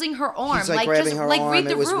holding her arm, He's, like, like grabbing just her like arm. read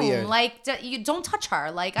the It was room, weird. like you don't touch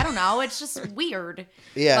her. Like I don't know, it's just weird.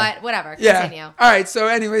 Yeah. but whatever. Yeah. Continue. All right. So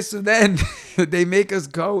anyway, so then they make us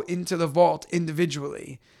go into the vault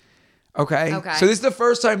individually. Okay. Okay. So this is the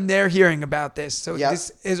first time they're hearing about this. So Yep.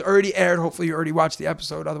 this is already aired. Hopefully you already watched the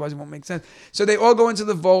episode. Otherwise it won't make sense. So they all go into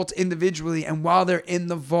the vault individually. And while we're in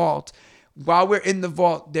the vault,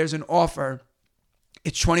 there's an offer.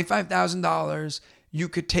 It's $25,000. You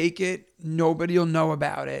could take it. Nobody will know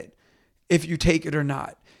about it if you take it or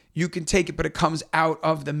not. You can take it, but it comes out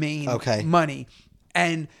of the main Okay. money.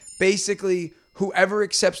 And basically, whoever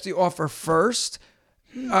accepts the offer first,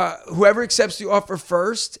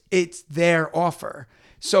 it's their offer.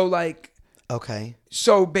 So like, Okay.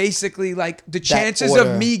 so basically, like the chances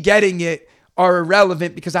order. of me getting it are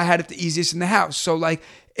irrelevant because I had it the easiest in the house. So like,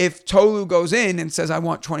 if Tolu goes in and says I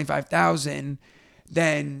want 25,000,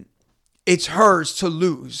 then it's hers to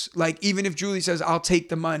lose. Like even if Julie says I'll take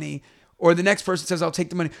the money, or the next person says I'll take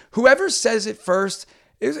the money, whoever says it first,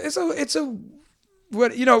 it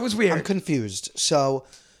was weird. I'm confused. So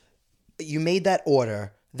you made that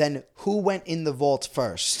order. Then who went in the vault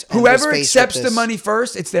first? and was Whoever faced with accepts the this? money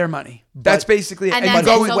first, it's their money. That's basically it. And you then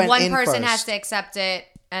go who in- so went one in person first? has to accept it,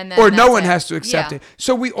 and then or no that's one it. has to accept Yeah. it.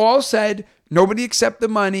 So we all said, nobody accept the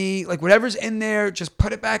money. Like whatever's in there, just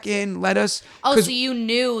put it back in. Let us. Oh, 'cause- so you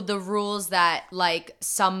knew the rules that like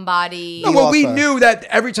somebody. No, well, we offer. knew that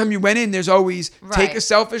every time you went in, there's always take Right. a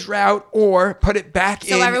selfish route or put it back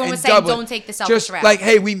in. So everyone and was saying, double it. don't take the selfish Just route. like,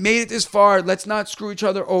 hey, we made it this far. Let's not screw each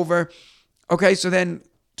other over. Okay, so then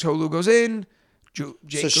Tolu goes in. Jake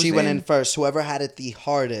So goes she went in first. Whoever had it the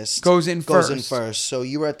hardest Goes in first. So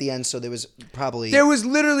you were at the end. So there was probably There was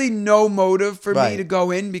literally no motive for me Right. to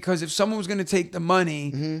go in because if someone was going to take the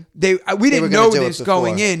money, we They were didn't gonna know do it this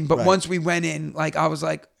going before. in. But Right. once we went in, like I was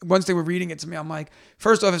like, once they were reading it to me, I'm like,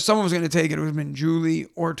 first off, if someone was going to take it, it would have been Julie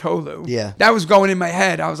or Tolu. Yeah. that was going in my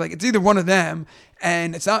head. I was like, it's either one of them,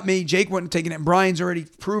 and it's not me. Jake wouldn't have taken it. And Brian's already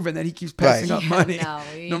proven that he keeps passing Right. up money. No,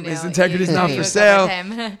 you his know- integrity is you not knew for you would go sale. with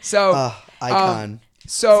him. So icon.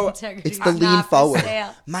 So It's the lean forward.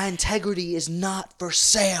 My integrity is not for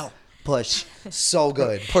sale. Push. So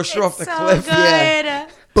good. Push her off the so cliff. good. Yeah.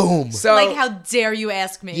 Boom. So Like, how dare you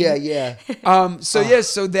ask me? Yeah.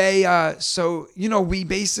 so they we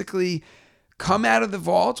basically come out of the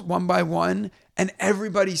vault one by one, and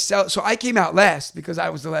everybody so I came out last because I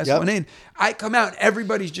was the last one in. I come out and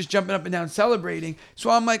everybody's just jumping up and down celebrating. So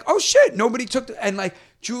I'm like, oh shit, nobody took and like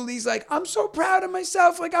Julie's like, I'm so proud of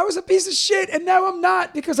myself. Like, I was a piece of shit and now I'm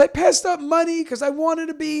not because I passed up money because I wanted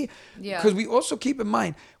to be. Yeah. Because we also keep in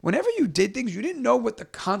mind, whenever you did things, you didn't know what the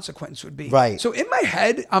consequence would be. Right. So in my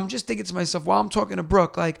head, I'm just thinking to myself while I'm talking to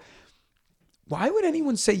Brooke, like, why would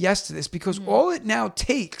anyone say yes to this? Because all it now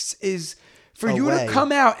takes is for you to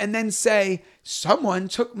come out and then say, someone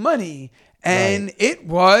took money and it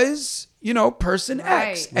was, person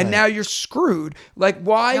X. And now you're screwed. Like,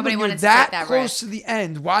 why Nobody when you're wanted to take that close risk. to the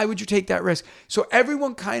end, why would you take that risk? So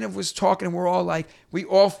everyone kind of was talking and we're all like, we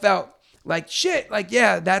all felt like shit. Like,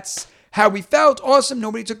 yeah, that's how we felt. Awesome.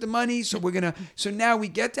 Nobody took the money. So so now we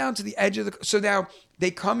get down to the edge of so now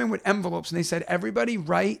they come in with envelopes and they said, everybody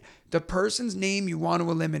write the person's name you want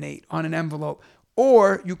to eliminate on an envelope.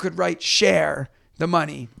 Or you could write share the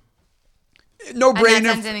money. No brainer. And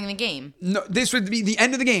that's ending the game. No, this would be the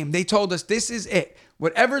end of the game. They told us this is it.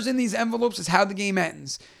 Whatever's in these envelopes is how the game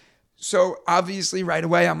ends. So obviously right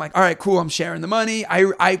away I'm like, all right, cool. I'm sharing the money.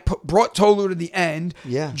 I brought Tolu to the end.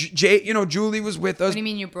 Yeah. Julie was with us. What do you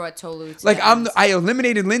mean you brought Tolu to Like the end? I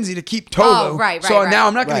eliminated Lindsay to keep Tolu. Oh, right. So now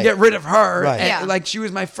I'm not going to get rid of her. Right. And, Yeah. like she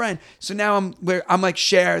was my friend. So now I'm like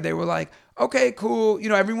share. They were like, okay, cool.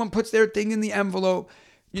 Everyone puts their thing in the envelope.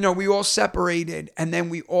 We all separated and then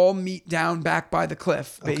we all meet down back by the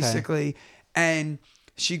cliff, basically. And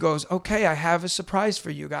she goes, okay, I have a surprise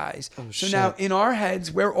for you guys. So now in our heads,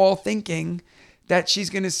 we're all thinking that she's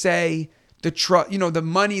going to say the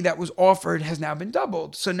money that was offered has now been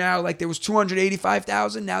doubled. So now like there was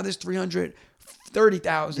 285,000. Now there's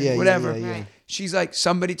 330,000, whatever. Yeah. She's like,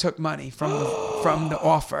 somebody took money from the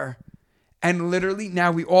offer. And literally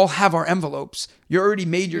now we all have our envelopes. You already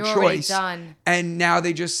made your choice. Done. And now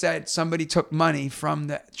they just said somebody took money from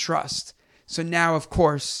the trust. So now, of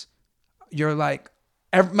course, you're like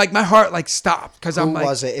my heart like stopped because I'm like, who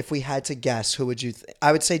was it? If we had to guess, who would you?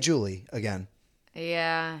 I would say Julie again.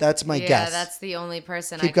 Yeah. That's my guess. Yeah, that's the only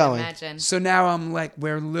person I Keep can going. imagine. so now I'm like,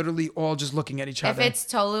 we're literally all just looking at each If other. it's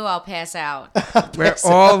Tolu, I'll pass out. We're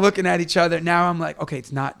all looking at each other. Now I'm like, okay,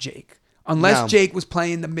 it's not Jake. Unless No. Jake was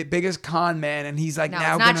playing the biggest con man and he's like, No,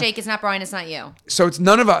 now it's not gonna- Jake, it's not Brian, it's not you. So it's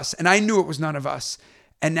none of us. And I knew it was none of us.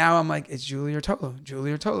 And now I'm like, it's Julie or Tolu,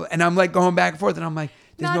 Julie or Tolu. And I'm like going back and forth and I'm like,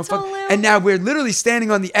 there's Not no fuck. Tolu. And now we're literally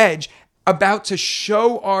standing on the edge about to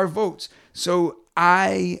show our votes. So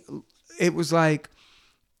it was like,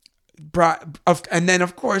 and then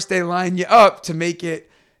of course they line you up to make it,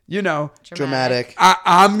 Dramatic.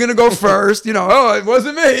 I'm going to go first, oh, it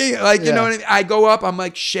wasn't me. Like, you know Yeah. what I mean? I go up, I'm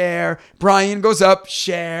like, share. Brian goes up,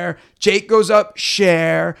 share. Jake goes up,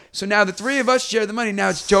 share. So now the three of us share the money. Now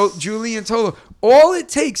it's Julie and Tolu. All it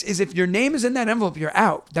takes is if your name is in that envelope, you're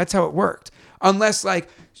out. That's how it worked. Unless like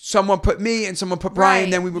someone put me and someone put Brian,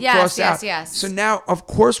 Right. then we would Yes, cross yes, out. yes. So now, of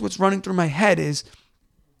course, what's running through my head is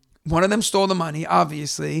one of them stole the money,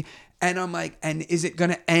 obviously. And I'm like, and is it going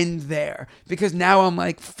to end there? Because now I'm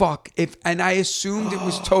like, fuck. And I assumed it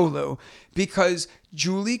was Tolu because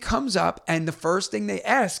Julie comes up and the first thing they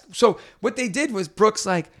ask. So what they did was Brooke's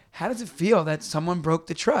like, how does it feel that someone broke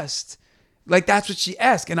the trust? Like, that's what she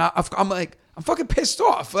asked. And I'm like, I'm fucking pissed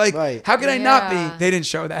off. Like, Right. how can I not Yeah. be? They didn't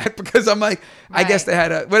show that because I'm like, I guess they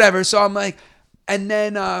had whatever. So I'm like, and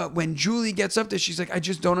then when Julie gets up there, she's like, I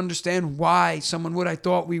just don't understand why someone would. I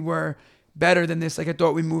thought we were better than this. Like, I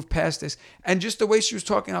thought we moved past this. And just the way she was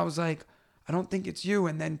talking, I was like, I don't think it's you.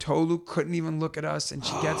 And then Tolu couldn't even look at us. And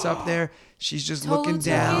she gets up there. She's just looking took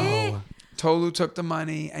down. it? Tolu took the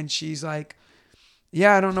money. And she's like,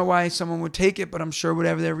 yeah, I don't know why someone would take it, but I'm sure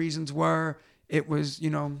whatever their reasons were, it was,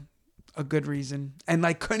 a good reason. And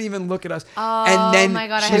like, couldn't even look at us. Oh, and then my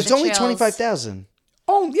God, I she had was It's the only chills. 25,000.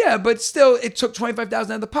 Oh yeah, but still, it took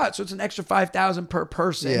 25,000 out of the pot, so it's an extra 5,000 per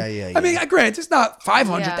person. Yeah. I mean, granted, it's not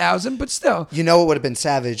 500,000, but still. You know what would have been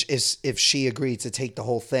savage is if she agreed to take the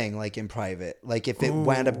whole thing like in private. Like if it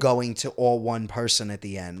wound up going to all one person at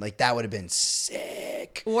the end. Like that would have been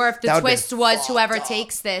sick. Or if the That would've been twist was fucked whoever up.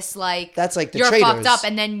 takes this, like That's like the you're traitors. fucked up,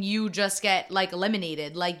 and then you just get like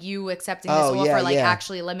eliminated. Like you accepting this Oh, offer, yeah, like yeah.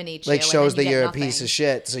 actually eliminates you. Like shows and that then you you're get a piece nothing. of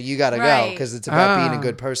shit, so you gotta go Right. because it's about being a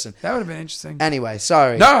good person. That would have been interesting. Anyway,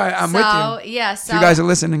 sorry. No, I'm with you. Yeah, If you guys are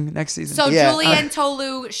listening next season. So Yeah. Julie and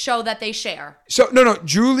Tolu show that they share. So no,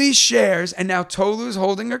 Julie shares, and now Tolu's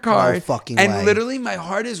holding her card. No fucking and way. literally, my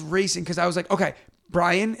heart is racing because I was like, okay,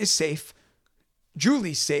 Brian is safe.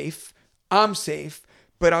 Julie's safe. I'm safe.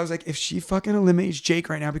 But I was like, if she fucking eliminates Jake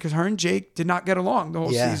right now, because her and Jake did not get along the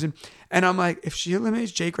whole season. And I'm like, if she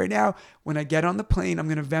eliminates Jake right now, when I get on the plane, I'm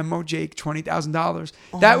going to Venmo Jake $20,000.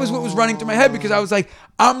 That was what was running through my head, because I was like,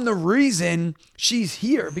 I'm the reason she's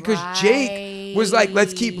here. Because Jake was like,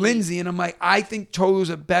 let's keep Lindsay. And I'm like, I think Tolu's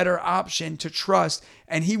a better option to trust.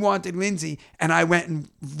 And he wanted Lindsay. And I went and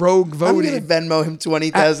rogue voted. I'm going to Venmo him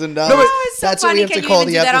 $20,000. So That's funny. what we have Can to you call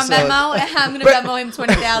even the do that episode. on Venmo? I'm going to Venmo him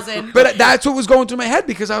 $20,000. But that's what was going through my head,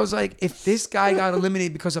 because I was like, if this guy got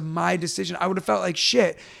eliminated because of my decision, I would have felt like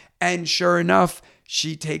shit. And sure enough,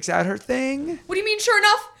 she takes out her thing. What do you mean, sure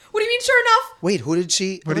enough? What do you mean, sure enough? Wait, who did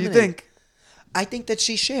she What do you eliminate? think? I think that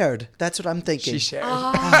she shared. That's what I'm thinking. She shared.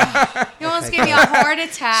 You almost gave me a heart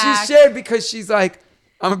attack. She shared because she's like,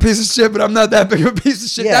 I'm a piece of shit, but I'm not that big of a piece of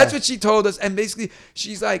shit. Yeah. That's what she told us. And basically,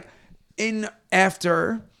 she's like, in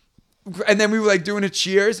after, and then we were like doing a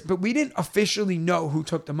cheers, but we didn't officially know who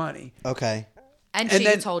took the money. Okay. And And she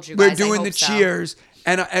then told you guys. we're doing I the hope so. cheers,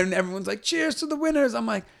 and everyone's like, cheers to the winners. I'm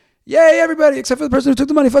like, yay, everybody, except for the person who took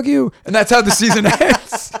the money. Fuck you. And that's how the season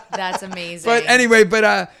ends. That's amazing. But anyway,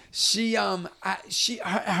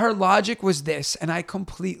 her logic was this, and I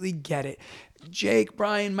completely get it.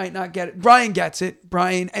 Brian might not get it. Brian gets it.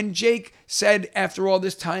 And Jake said after all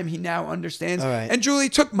this time, he now understands. All right. And Julie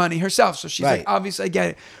took money herself. So she's like, Right. obviously I get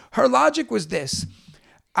it. Her logic was this.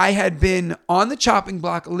 I had been on the chopping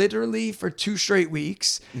block literally for 2 straight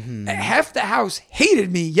weeks. Half the house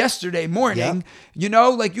hated me yesterday morning. Yep. You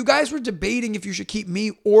know, like you guys were debating if you should keep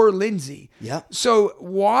me or Lindsay. Yep. So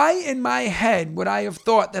why in my head would I have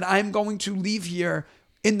thought that I'm going to leave here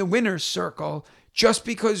in the winner's circle just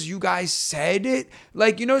because you guys said it?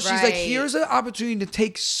 Like, you know, she's like, Right. here's an opportunity to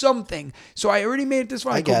take something. So I already made it this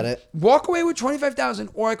far. I get could it. Walk away with $25,000,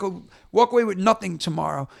 or I could walk away with nothing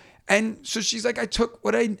tomorrow. And so she's like, I took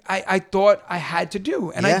what I thought I had to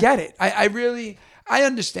do. And I Yeah. get it. I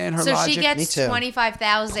understand her So logic. she Me gets too.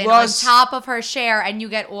 $25,000 on Plus- top of her share, and you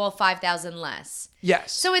get all $5,000 less.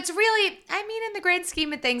 Yes. So it's really, I mean, in the grand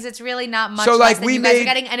scheme of things, it's really not much So, less like, than we you guys made- are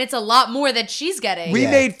getting, and it's a lot more that she's getting. We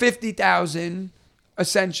Yeah. made 50,000,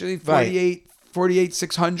 essentially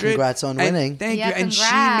 48,600. Congrats on And winning. Thank Yeah, you. And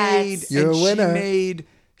congrats. You're a winner.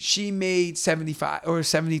 She made 75 or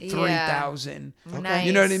 73,000. Nice.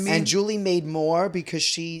 You know what I mean? And Julie made more because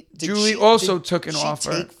Julie also took an offer.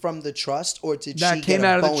 Did she take from the trust, or did that she came get a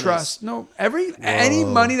out of bonus? the trust. No, any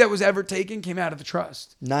money that was ever taken came out of the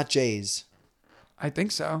trust. Not Jay's. I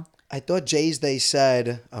think so. I thought Jay's, they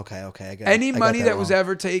said, okay, I got Any I got money that was wrong.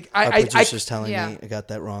 ever taken. Our producer's telling Yeah. me I got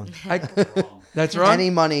that wrong. That's wrong. Any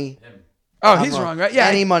money. Oh, I'm he's wrong, right? Yeah.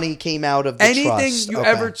 Any money came out of the Anything trust. you Okay.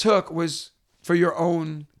 ever took was for your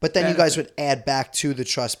own. But then you guys benefit. would add back to the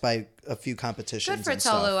trust by a few competitions. Good for and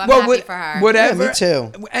Tolu. stuff. I'm happy for her. Whatever. Yeah, me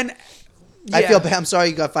too. And I yeah. feel bad. I'm sorry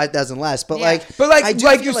you got 5,000 less, but Yeah. like, But I do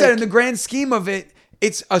like feel you said, in the grand scheme of it,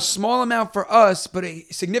 it's a small amount for us, but a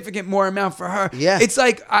significant more amount for her. Yeah. It's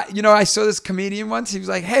like, I saw this comedian once. He was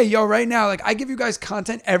like, hey, yo, right now, like I give you guys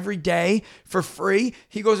content every day for free.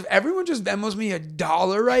 He goes, if everyone just Venmos me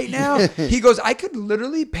 $1 right now, he goes, I could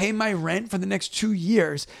literally pay my rent for the next 2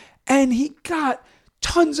 years. And he got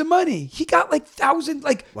tons of money. He got like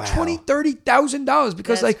Wow. $20,000-$30,000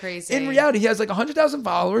 because That's like crazy. in reality, he has like 100,000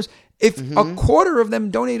 followers. If a quarter of them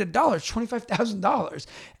donate $1, it's $25,000.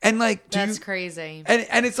 And like, That's crazy.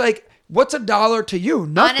 And it's like, what's $1 to you?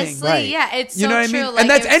 Nothing. Honestly, Right. yeah, it's You so know what true. I mean? Like, And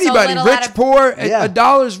that's it was so anybody, little rich, out of- poor. Yeah.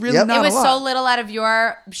 $1 is really Yep. not It was a lot. so little out of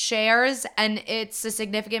your shares, and it's a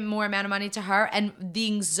significant more amount of money to her. And the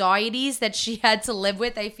anxieties that she had to live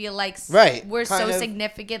with, I feel like Right. were Kind so of-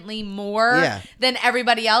 significantly more Yeah. than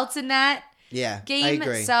everybody else in that yeah, game. I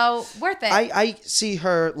agree. So worth it. I see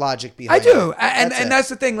her logic I behind do. it. And it. that's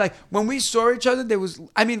the thing. Like when we saw each other,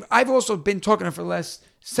 I've also been talking to her for the last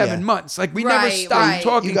 7 Yeah. months. Like we never Right, stopped right.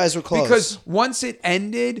 talking. You guys were close. Because once it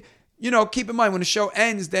ended, keep in mind when the show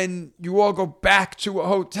ends, then you all go back to a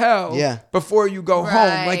hotel Yeah. before you go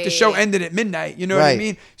home. Like the show Right. ended at midnight. You know what I Right.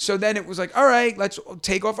 mean? So then it was like, all right, let's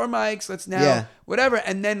take off our mics. Let's now Yeah. whatever.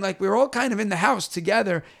 And then like we were all kind of in the house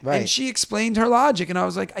together. Right. And she explained her logic. And I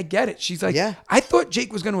was like, I get it. She's like, Yeah. I thought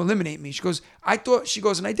Jake was going to eliminate me. She goes,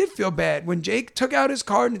 and I did feel bad. When Jake took out his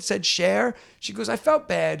card and it said share, she goes, I felt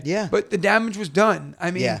bad. Yeah. But the damage was done.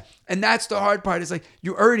 I mean, Yeah. and that's the hard part. Is like,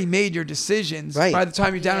 you already made your decisions Right. by the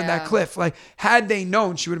time you're down on that Yeah. cliff. Like, had they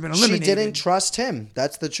known, she would have been She eliminated. didn't trust him.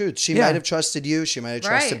 That's the truth. She Yeah. might have trusted you. She might have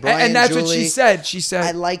trusted Right. Brian. And that's Julie. what she said. She said,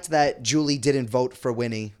 I liked that Julie didn't vote for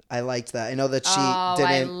Winnie. I liked that. I know that she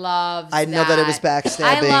I loved I know that it was that.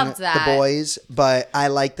 backstabbing I loved that. the boys, but I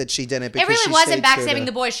like that she didn't because It really she wasn't stayed true backstabbing to-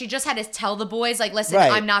 the boys. She just had to tell the boys, like, listen,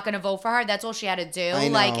 Right. I'm not going to vote for her. That's all she had to do. I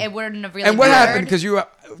know. Like, it wouldn't have really And what mattered. happened?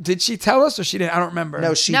 Because did she tell us or she didn't? I don't remember.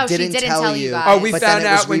 No, she No, she didn't didn't tell tell you you. guys. Oh, we but then found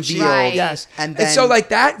it was out when she. revealed. Right. Yes. And And so then- like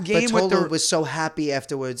that But game with Tolu the. was so happy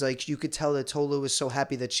afterwards. Like you could tell that Tolu was so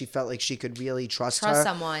happy that she felt like she could really trust her.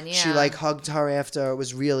 someone, She yeah. like hugged her after. It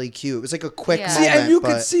was really cute. It was like a quick Yeah. moment. See, and you but-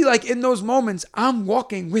 could see, like, in those moments, I'm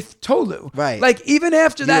walking with Tolu. Right. Like, even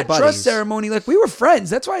after You that were trust buddies. ceremony, like, we were friends.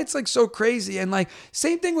 That's why it's, like, so crazy. And, like,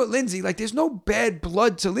 same thing with Lindsay. Like, there's no bad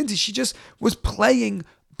blood to Lindsay. She just was playing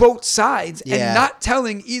both sides Yeah. and not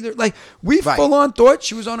telling either. Like, we Right. full on thought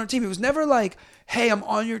she was on our team. It was never like, hey, I'm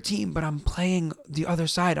on your team, but I'm playing the other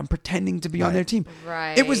side. I'm pretending to be on their team.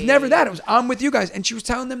 Right. It was never that. It was, I'm with you guys. And she was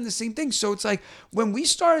telling them the same thing. So it's like, when we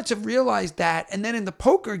started to realize that, and then in the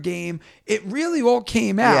poker game, it really all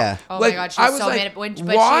came out. Yeah. Oh Like, my god, she I was so like, mad.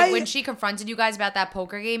 why? When she confronted you guys about that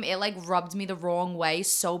poker game, it like rubbed me the wrong way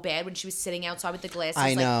so bad. When she was sitting outside with the glasses,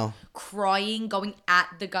 I know. like crying, going at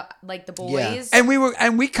the boys.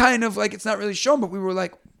 And we kind of like, it's not really shown, but we were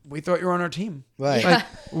like, we thought you were on our team. Right. Like,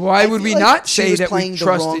 why would feel we like not she say was that playing we the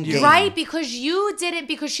wrong trusted you? game. Right, because you didn't,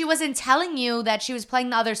 because she wasn't telling you that she was playing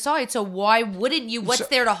the other side. So why wouldn't you? What's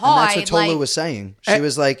there to And hide? that's what Tolu Like, was saying. She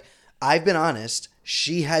was like, I've been honest.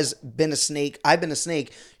 She has been a snake. I've been a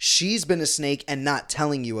snake. She's been a snake and not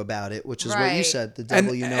telling you about it, which is what you Right. said. The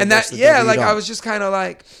devil you know. and versus that, the yeah, devil you like I don't. was just kind of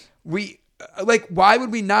like, like, why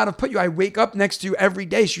would we not have put you? I wake up next to you every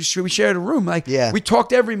day. We shared a room. Like, Yeah. we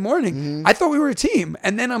talked every morning. I thought we were a team.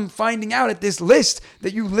 And then I'm finding out at this list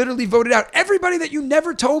that you literally voted out everybody that you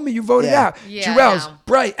never told me you voted Yeah. out. Yeah, Jewels, no.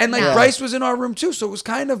 Bryce. And like No. Bryce was in our room too. So it was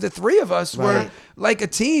kind of the three of us were Right. like a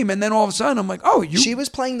team. And then all of a sudden I'm like, oh, She was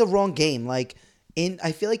playing the wrong game. Like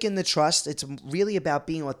I feel like in the trust, it's really about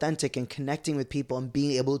being authentic and connecting with people and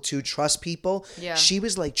being able to trust people. Yeah. She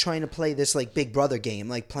was like trying to play this like Big Brother game,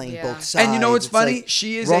 like playing Yeah. both sides. and you know what's It's funny? like,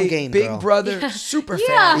 She is wrong a game, Big girl. Brother super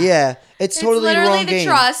Yeah. fan. Yeah, it's totally the literally wrong the game.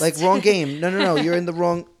 trust. Like wrong game. No. You're in the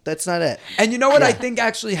wrong. That's not it. And you know what I Yeah. think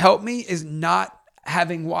actually helped me is not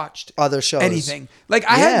having watched Other shows. anything. Like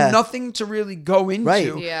I Yeah. had nothing to really go into.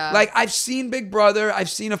 Right. Yeah. Like I've seen Big Brother, I've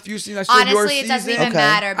seen a few seasons. I saw your honestly, it season. doesn't even Okay.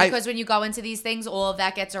 matter I- because when you go into these things, all of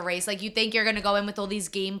that gets erased. Like you think you're gonna go in with all these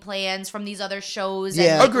game plans from these other shows Yeah.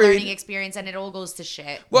 and like, Agreed. learning experience, and it all goes to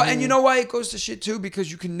shit. Well, and you know why it goes to shit too?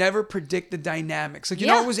 Because you can never predict the dynamics. Like, you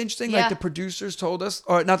know Yeah. what was interesting? Yeah. Like, the producers told us,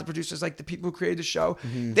 or not the producers, like the people who created the show,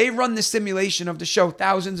 Mm-hmm. they run the simulation of the show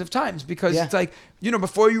thousands of times because Yeah. it's like, you know,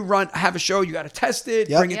 before you have a show, you got to test it,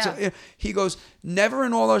 Yep. bring it Yeah. to. He goes, never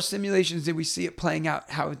in all our simulations did we see it playing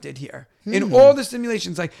out how it did here. Hmm. In all the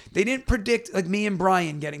simulations, like they didn't predict like me and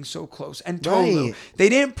Brian getting so close and Tolu. Right. They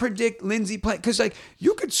didn't predict Lindsay playing because like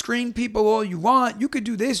you could screen people all you want, you could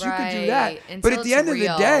do this, you could do that, Right. but Until at the it's end of the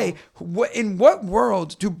real. day, in what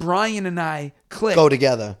world do Brian and I click? Go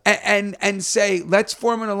together. And say, let's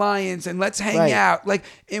form an alliance and let's hang Right. out. Like,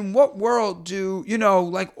 in what world do, you know,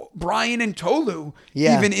 like Brian and Tolu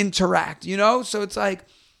Yeah. even interact, you know? So it's like,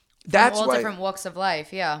 that's all why. different walks of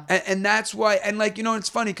life. Yeah. And that's why, and like, you know, it's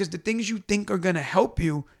funny because the things you think are going to help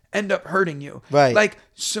you end up hurting you. Right. Like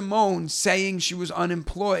Simone saying she was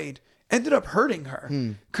unemployed ended up hurting her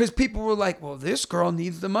because people were like, well, this girl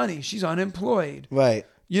needs the money. She's unemployed. Right.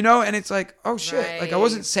 You know, and it's like, oh shit! Like I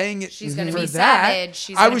wasn't saying it She's gonna for be that. savage.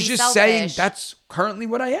 She's I gonna was be just saying selfish. that's currently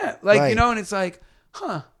what I am. Like you Right. know, and it's like,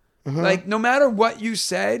 huh? Like no matter what you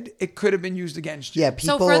said, it could have been used against you. Yeah.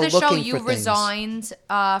 People So for the are show, looking you for things. resigned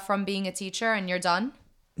from being a teacher, and you're done.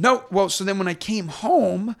 No, well, so then when I came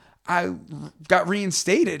home, I got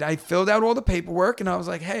reinstated. I filled out all the paperwork, and I was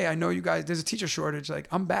like, hey, I know you guys. There's a teacher shortage. Like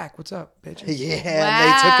I'm back. What's up, bitch? Yeah. Wow,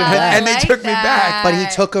 They took him I back. And they like took me back. But he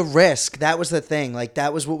that. took a risk. That was the thing. Like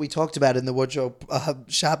that was what we talked about in the wardrobe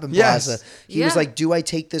shopping Yes. plaza. He was Yeah. like, "Do I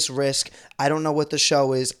take this risk? I don't know what the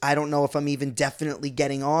show is. I don't know if I'm even definitely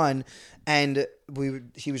getting on." And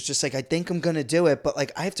he was just like, "I think I'm gonna do it, but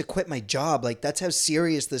like I have to quit my job. Like that's how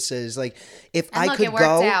serious this is. Like if And I look, could it worked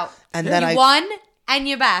go out. and You then I won, and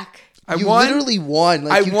you're back. you won. literally won.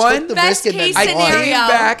 Like I you won. took the Best risk and then case I won. scenario. came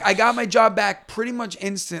back. I got my job back pretty much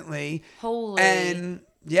instantly. Holy. And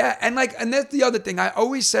yeah, and that's the other thing. I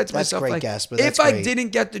always said to That's myself, great, like, Gaspar. if That's I great. didn't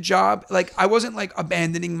get the job, like, I wasn't like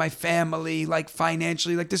abandoning my family, like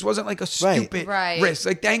financially. Like, this wasn't like a stupid Right. risk.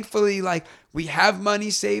 Like, thankfully, like, we have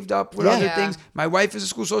money saved up with Yeah. other Yeah. things. My wife is a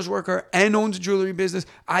school social worker and owns a jewelry business.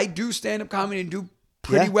 I do stand up comedy and do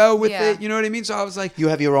pretty Yeah. well with Yeah. it. You know what I mean? So I was like, You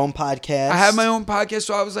have your own podcast. I have my own podcast.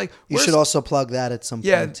 So I was like, You where's- should also plug that at some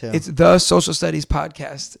yeah, point too. it's the Social Studies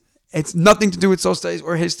Podcast. It's nothing to do with social studies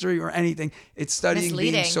or history or anything. It's studying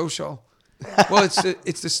being Misleading. social. Well,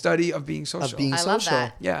 it's the study of being social. Of being I social. love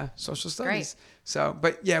that. Yeah, social studies. Great. So,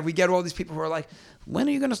 but yeah, we get all these people who are like, when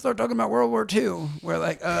are you going to start talking about World War II? We're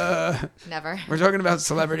like, Never. we're talking about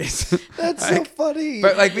celebrities. That's so funny.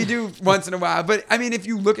 But like we do once in a while. But I mean, if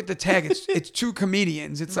you look at the tag, it's two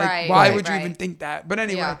comedians. It's like, Right, why right, would you right. even think that? But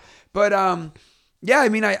anyway, Yeah. but yeah, I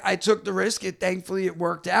mean, I took the risk. Thankfully it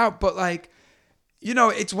worked out. But like, you know,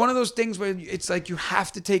 it's one of those things where it's like you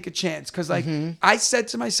have to take a chance. Because like I said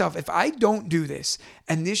to myself, if I don't do this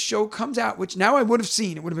and this show comes out, which now I would have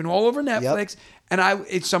seen, it would have been all over Netflix. And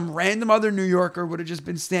it's some random other New Yorker would have just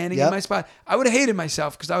been standing in my spot. I would have hated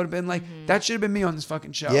myself because I would have been like, that should have been me on this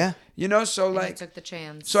fucking show. Yeah. You know, so And you like. took the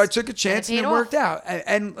chance. So I took a chance and paid it off. worked out.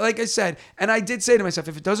 And like I said, and I did say to myself,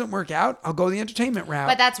 if it doesn't work out, I'll go the entertainment route.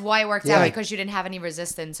 But that's why it worked Yeah. out, because you didn't have any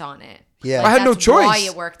resistance on it. Yeah. I had no That's choice. why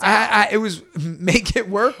it worked out. It was make it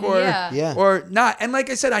work or Yeah. or not. And like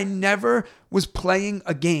I said, I never was playing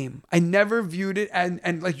a game. I never viewed it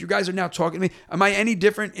and like you guys are now talking to me. Am I any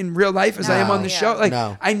different in real life as I am on the Yeah. show? Like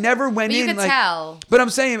No. I never went But you in could like tell. But I'm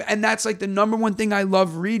saying, and that's like the number one thing I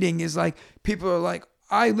love reading is like people are like,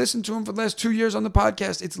 I listened to him for the last 2 years on the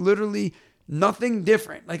podcast. It's literally nothing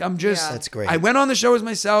different. Like I'm just Yeah. That's great. I went on the show as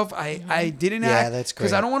myself. I didn't Yeah, act that's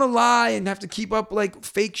because great. I don't want to lie and have to keep up like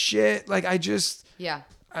fake shit. Like I just Yeah.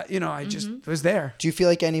 I just was there. Do you feel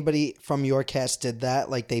like anybody from your cast did that?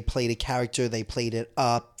 Like they played a character, they played it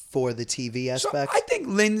up for the TV So aspect? I think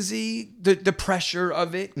Lindsay, the pressure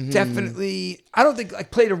of it definitely. I don't think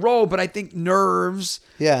like played a role, but I think nerves.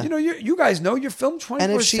 Yeah. You know, you guys know you're filmed 24/7.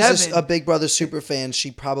 and if she's a Big Brother super fan, she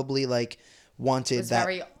probably like wanted It's that.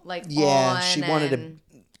 very like Yeah, on she wanted and- to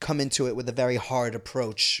come into it with a very hard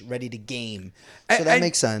approach, ready to game. So that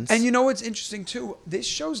makes sense. And you know what's interesting too? This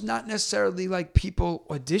show's not necessarily like people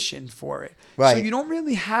audition for it. Right. So you don't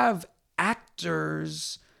really have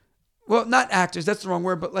actors. Well, not actors. That's the wrong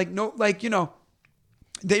word. But like no, like you know,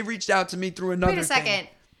 they reached out to me through another. Wait a thing. second.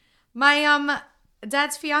 My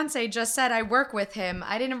dad's fiance just said I work with him.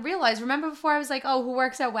 I didn't realize. Remember before I was like, oh, who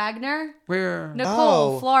works at Wagner? Where?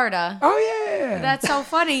 Nicole, Oh. Florida. Oh yeah. That's so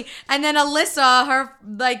funny. And then Alyssa, her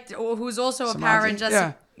like, who's also a Samaji? parent,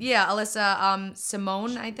 just Yeah. Alyssa,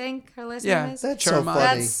 Simone, I think her last Yeah. name is. That's so Chermani. funny.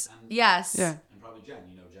 That's yes. Yeah. And probably Jen.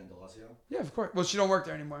 You know Jen D'Alessio? Yeah, of course. Well, she don't work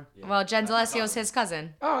there anymore. Well, Jen D'Alessio's his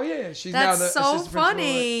cousin. Oh yeah, she's now the That's so assistant principal.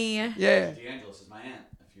 funny. Yeah. DeAngelis is my aunt.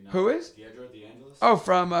 If you know. Who is? Deirdre DeAngelis. Oh,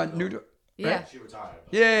 from New. Yeah. She retired.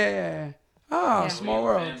 But Yeah. Oh, small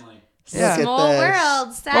world. Family. Yeah. Look at Small this.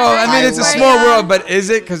 world. Staten Well, I mean, Island it's a for small ya. world, but is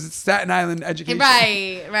it? Because it's Staten Island education.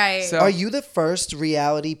 Right. So, Are you the first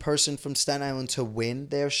reality person from Staten Island to win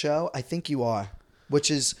their show? I think you are, which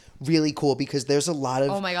is really cool because there's a lot of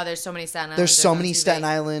Oh my God, there's so many Staten Island. there's so many Staten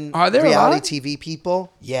Island Are there a reality lot? TV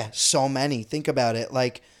people. Yeah, so many. Think about it.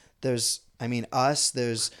 Like there's, I mean, us.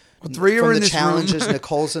 There's three are from in the this challenges. room.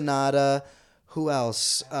 Nicole Zanata. Who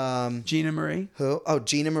else? Gina Marie. Who? Oh,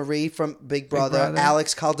 Gina Marie from Big Brother. Brother.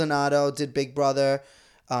 Alex Caldonado did Big Brother.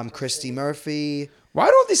 Christy Murphy. Why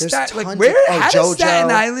don't these There's Staten like tons where? of- oh, How does JoJo.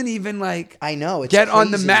 Staten Island even like I know. It's get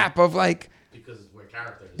on the crazy. map of like? Because we're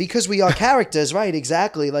characters. Because we are characters, right?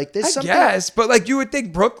 Exactly. Like there's I something. guess, but like you would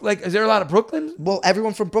think Like, is there a lot of Brooklyn? Well,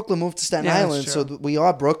 everyone from Brooklyn moved to Staten Yeah, that's Island, true. so we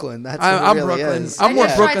are Brooklyn. That's what I'm it really Brooklyn. is. I'm I more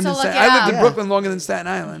just Brooklyn tried than to Staten. look it I lived in up. Brooklyn longer than Staten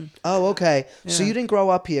Island. Oh, okay. So Yeah. you didn't grow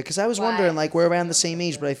up here? Because I was wondering, Why? like, we're around the same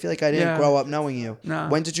age, but I feel like I didn't Yeah. grow up knowing you. No.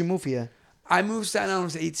 When did you move here? I moved to Staten Island when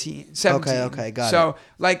I was 18, 17. Okay, got so,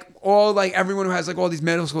 like, everyone who has, like, all these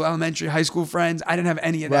middle school, elementary, high school friends, I didn't have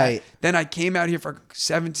any of that. Right. Then I came out here for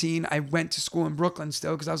 17. I went to school in Brooklyn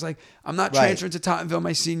still because I was like, I'm not Right. transferring to Tottenville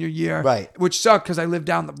my senior year. Right. Which sucked because I lived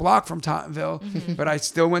down the block from Tottenville, but I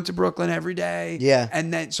still went to Brooklyn every day. Yeah.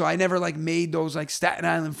 And then, so I never, like, made those, like, Staten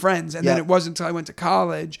Island friends. And then Yeah. it wasn't until I went to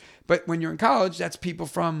college. But when you're in college, that's people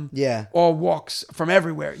from Yeah. all walks from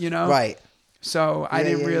everywhere, you know? Right. So I Yeah,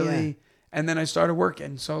 didn't yeah, really, yeah. and then I started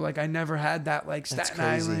working. So like I never had that like That's Staten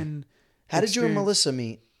crazy. Island. How did you and experience. Melissa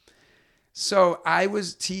meet? So I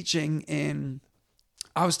was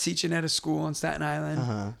teaching at a school in Staten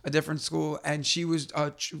Island, a different school, and she was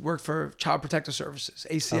worked for Child Protective Services,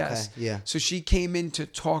 ACS. Okay, yeah. So she came in to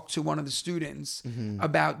talk to one of the students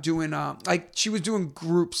about doing like she was doing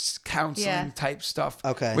groups counseling Yeah. type stuff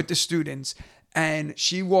Okay. with the students. And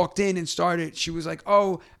she walked in and she was like,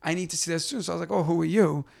 oh, I need to see that student. So I was like, oh, who are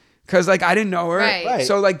you? Because like I didn't know her. Right. Right.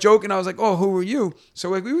 So like joking, I was like, oh, who are you? So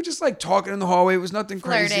like we were just like talking in the hallway. It was nothing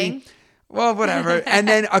Flirting. crazy. Well, whatever. And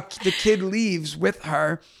then the kid leaves with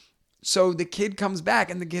her. So the kid comes back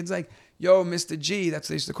and the kid's like, yo, Mr. G, that's what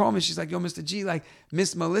they used to call me. She's like, yo, Mr. G, like,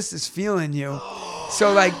 Miss Melissa's feeling you.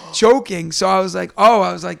 So, like, joking. So I was like,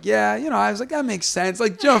 yeah, I was like, that makes sense.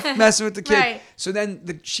 Like, messing with the kid. Right. So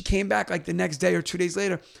then she came back, like, the next day or 2 days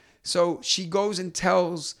later. So she goes and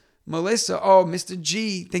tells Melissa, oh, Mr.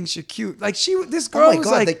 G thinks you're cute. Like, this girl Oh my was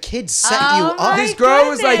God, like, the kid set you up. this girl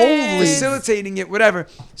was like goodness. facilitating it, whatever.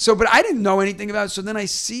 So, but I didn't know anything about it. So then I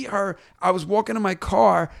see her, I was walking in my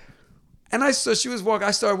car. And I saw she was walking.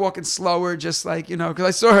 I started walking slower, just like, because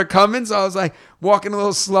I saw her coming. So I was like walking a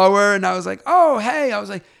little slower. And I was like, oh, hey. I was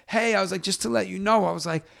like, just to let you know. I was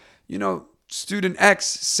like, student X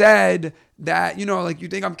said that, like, you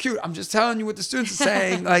think I'm cute. I'm just telling you what the students are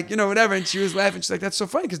saying, like, whatever. And she was laughing. She's like, that's so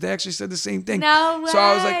funny because they actually said the same thing. No way. So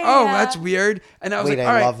I was like, oh, that's weird. And I was Wait, like,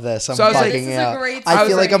 all I right. love this. I'm so I was like, bugging This is a out. great I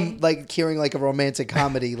feel like story. I'm like hearing like a romantic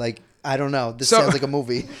comedy. Like, I don't know. This sounds like a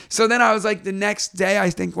movie. So then I was like, the next day, I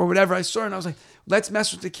think, or whatever, I saw her and I was like, let's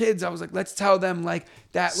mess with the kids. I was like, let's tell them like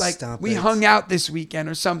that, like Stop we it. hung out this weekend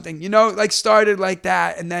or something, like started like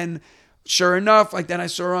that. And then sure enough, like then I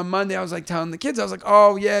saw her on Monday. I was like telling the kids, I was like,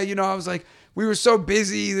 oh yeah, I was like, we were so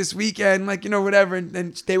busy this weekend, like, whatever. And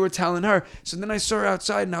then they were telling her. So then I saw her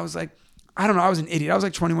outside and I was like, I don't know. I was an idiot. I was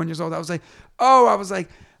like 21 years old. I was like,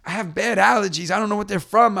 I have bad allergies. I don't know what they're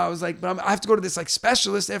from. I was like, but I have to go to this like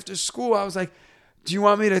specialist after school. I was like, do you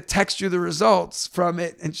want me to text you the results from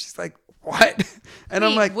it? And she's like, what? And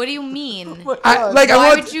I'm Wait, like, what do you mean?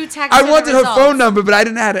 Why would you text I her the wanted her results? phone number, but I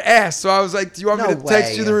didn't know how to ask. So I was like, do you want me No to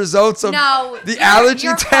text way. you the results of No, the allergy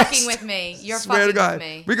you're test? fucking with me. You're Swear to fucking God. with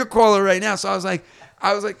me. We could call her right now. So I was like,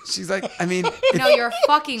 she's like, I mean, No, you're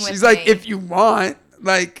fucking with me. she's like, if you want,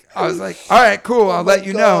 like, I was like, all right, cool. I'll let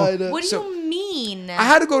you know. What do So you mean? I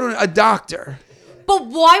had to go to a doctor. But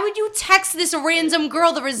why would you text this random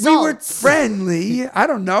girl the We results? were friendly. I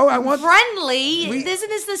don't know. I want. Friendly? Isn't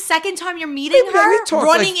this the second time you're meeting We her? talked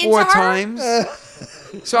Running like 4 into her?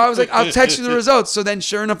 times. So I was like, I'll text you the results. So then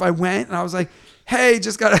sure enough, I went and I was like, hey,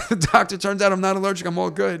 just got out of the doctor. Turns out I'm not allergic. I'm all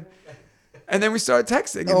good. And then we started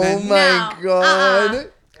texting. And Oh then, my No.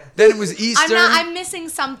 God. then it was Easter. I'm missing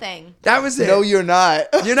something. That was it. No, you're not.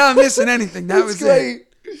 You're not missing anything. That was That's great. it.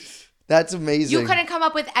 That's amazing. You couldn't come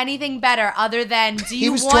up with anything better other than, do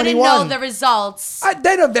you was want to 21. know the results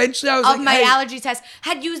Then eventually I was of like, my hey, allergy test?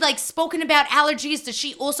 Had you like spoken about allergies? Does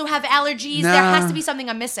she also have allergies? There Nah. has to be something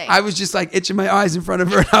I'm missing. I was just like itching my eyes in front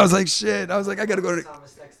of her. And I was like, shit. I was like, I got to go to.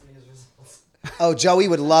 Oh, Joey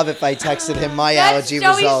would love if I texted him my That's allergy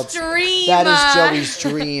Joey's results. dream. That is Joey's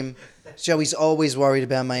dream. Joey's always worried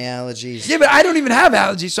about my allergies. Yeah, but I don't even have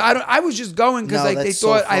allergies. So I was just going because No, like they that's so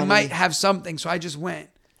thought I funny. might have something. So I just went.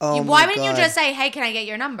 Oh Why my wouldn't God. you just say, hey, can I get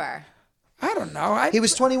your number? I don't know. He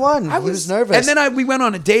was 21. I He was nervous. And then we went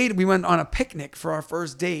on a date. We went on a picnic for our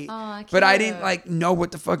first date. Aw, but I cute. didn't like know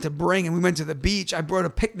what the fuck to bring. And we went to the beach. I brought a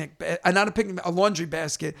picnic, not a picnic, a laundry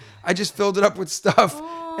basket. I just filled it up with stuff.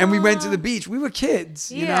 And we went to the beach. We were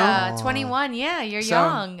kids, you know? Yeah, 21. Yeah, you're So-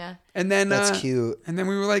 young. And then That's cute. And then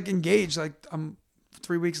we were like engaged like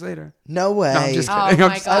 3 weeks later. No way. No, I'm just Oh kidding. I'm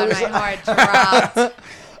my just- God, my heart dropped.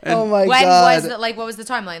 Oh my When God. was it? Like, what was the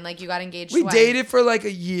timeline? Like, you got engaged. We when? dated for like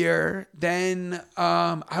a year. Then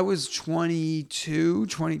I was 22,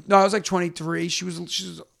 20. No, I was like 23.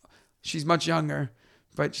 She's much younger,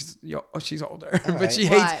 but she's older. But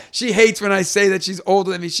right. she hates when I say that she's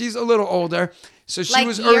older than me. She's a little older. So she Like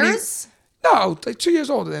was already years? No, like 2 years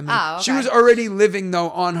older than me. Oh, okay. She was already living though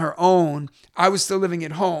on her own. I was still living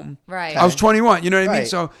at home. Right. I was 21, you know what I mean? Right.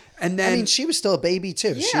 So and then I mean, she was still a baby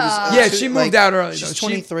too. She Yeah. was, Yeah, she moved out early, though. She's She-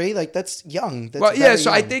 23. Like that's young. That's well, yeah, very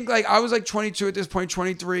so I young. think like I was like 22 at this point,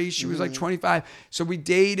 23. She was like 25. So we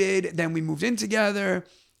dated, then we moved in together.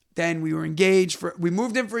 Then we were engaged we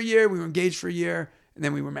moved in for a year, we were engaged for a year, and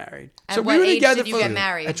then we were married. At So what we were age together did you for get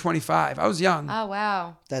married? at 25. I was young. Oh,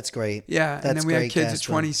 wow. That's great. Yeah, That's and then we had great, kids at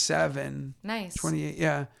Gaspar. 27. Nice. 28,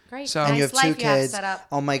 yeah. Great. So And you Nice have two life you have kids. set up.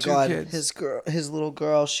 Oh my Two God, kids. his little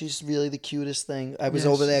girl. She's really the cutest thing. I was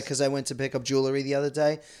Yeah, over there she's- because I went to pick up jewelry the other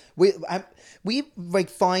day. We like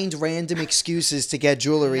find random excuses to get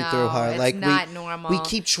jewelry through her. It's Like not we, normal. We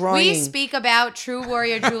keep trying. We speak about True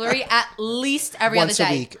Warrior jewelry at least every once other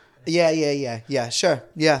day. a week. Yeah. Sure.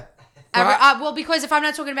 Yeah. Well, because if I'm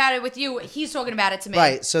not talking about it with you, he's talking about it to me.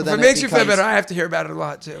 Right. So If then it makes you feel becomes- better, I have to hear about it a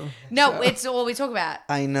lot too. No, it's all we talk about.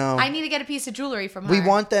 I know. I need to get a piece of jewelry from her. We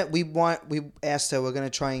want that. We asked her. We're gonna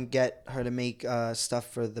try and get her to make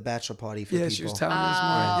stuff for the bachelor party for Yeah, people. she was telling me this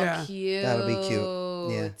morning. Oh, Yeah. cute. That would be cute.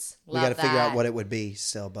 Yeah. We got to figure out what it would be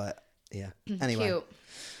still, but yeah. Anyway. Cute.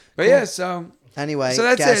 But yeah, so Anyway. that's it.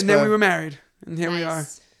 And then Gaspar, we were married. And here we are.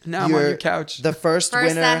 Nice. Now I'm on your couch. The first winner.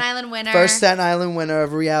 Staten Island winner. First Staten Island winner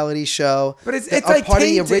of a reality show. But it's a like part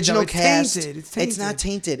tainted, of the original though. It's cast. tainted. It's tainted. It's not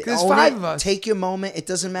tainted. There's Own 5 it. of us. Take your moment. It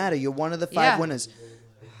doesn't matter. You're one of the 5 winners.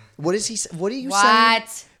 What is he? What are you saying?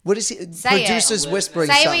 What? What is he? Say Producers it. whispering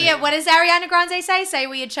Say something. what does Ariana Grande say? Say it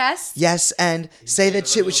with your chest. Yes, and say that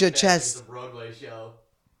shit with your chest. It's a Broadway show.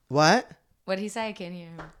 What? What did he say? I can't hear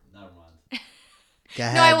him. Never mind. Go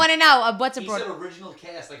ahead. No, I want to know. What's a He Broadway? said original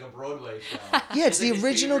cast, like a Broadway show. Yeah, it's the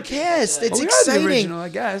original cast. It's We are exciting. the original, I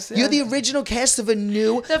guess. Yeah. You're the original cast of a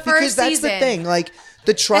new. The first because that's season. the thing. Like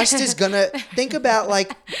the trust is gonna think about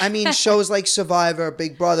shows like Survivor,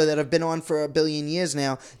 Big Brother that have been on for 1 billion years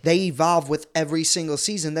now. They evolve with every single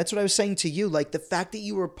season. That's what I was saying to you. Like the fact that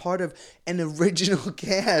you were part of an original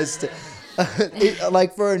cast.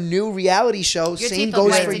 Like for a new reality show, Your same teeth look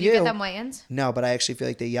goes white. for Did you get them whitened? No, but I actually feel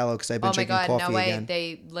like they're yellow because I've been Oh my drinking god, coffee no way. again.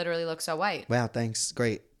 They literally look so white. Wow, thanks.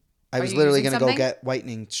 Great. I Are was you literally using going to go something? get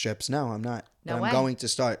whitening strips. No, I'm not. No but way. I'm going to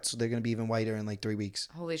start. So they're going to be even whiter in like 3 weeks.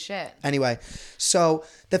 Holy shit. Anyway, so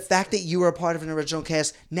the fact that you were a part of an original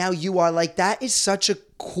cast, now you are like, that is such a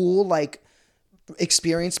cool, like,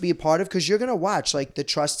 experience to be a part of because you're going to watch. Like, the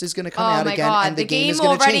trust is going to come out my again god, and the game is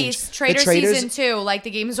going to already change. Traitors The Traitors, season 2, like the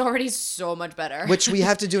game is already so much better. which we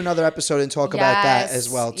have to do another episode and talk about that as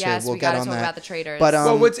well, too. Yes, we'll we get gotta on talk that. about the Traitors. But,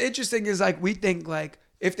 Well, what's interesting is like we think like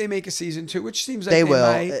if they make a season 2, which seems like they will.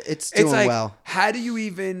 might, It's doing like, well. How do you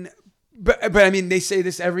even? But I mean, they say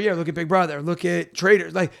this every year. Look at Big Brother. Look at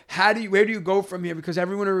Traitors. Like, where do you go from here? Because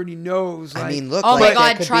everyone already knows. Like, I mean, look. Oh my like, God,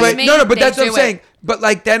 there could trust be- me. no, but they that's what I'm do saying. it. But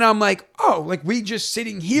like then I'm like, oh, like we just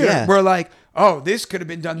sitting here. Yeah. We're like, oh, this could have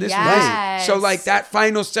been done this way. Yes. So like that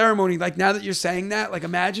final ceremony, like now that you're saying that, like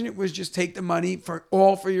imagine it was just take the money for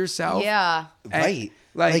yourself. yeah. And, Right.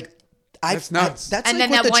 Like that's nuts. That's And like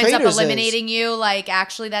then what that the winds up Traitors is. eliminating you, like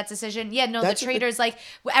actually that decision. Yeah, no, That's the what the- Traitors, like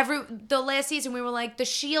the last season we were like the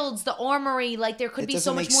shields, the armory, like there could It be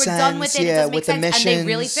so doesn't much make more done with sense, it. It yeah, doesn't make with the sense, and they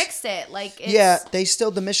really missions. fixed it. Like it's, Yeah,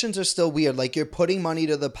 the missions are still weird. Like you're putting money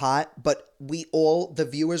to the pot, but the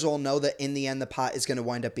viewers all know that in the end the pot is going to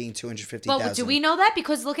wind up being 250,000. Well, do we know that?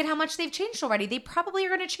 Because look at how much they've changed already. They probably are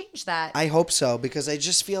going to change that. I hope so because I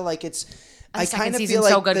just feel like it's. The I second kind of season's feel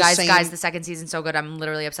like so good, the guys. same, Guys, the second season's so good. I'm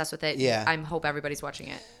literally obsessed with it. Yeah. I hope everybody's watching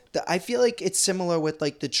it. I feel like it's similar with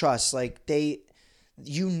like the trust. Like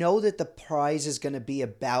you know that the prize is going to be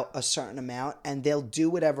about a certain amount and they'll do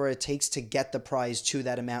whatever it takes to get the prize to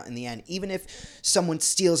that amount in the end. Even if someone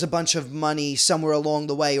steals a bunch of money somewhere along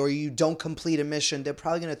the way or you don't complete a mission, they're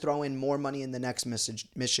probably going to throw in more money in the next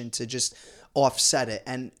mission to just offset it.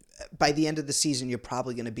 And by the end of the season, you're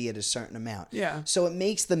probably going to be at a certain amount. Yeah. So it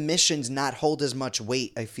makes the missions not hold as much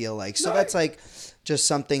weight, I feel like. So that's like just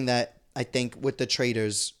something that I think with the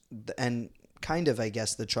Traitors and kind of, I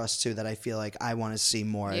guess, the trust too, that I feel like I want to see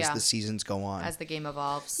more as Yeah. the seasons go on. As the game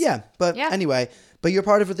evolves. Yeah, but Yeah. anyway, but you're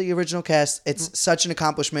part of the original cast. It's such an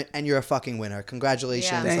accomplishment, and you're a fucking winner.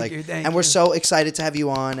 Congratulations! Yeah. Thank you, thank and we're you. so excited to have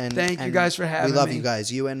you on. And Thank you and guys for having We love me. you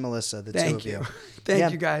guys, you and Melissa, the two Thank of you. you. Thank Yeah.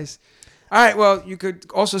 you guys. All right. Well, you could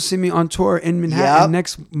also see me on tour in Manhattan Yep.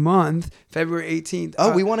 next month, February 18th.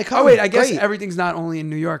 Oh, we wanna come. Oh, wait. I guess Great. everything's not only in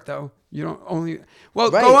New York, though. You don't only.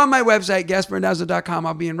 Well, Right. go on my website, GaspareRandazzo.com.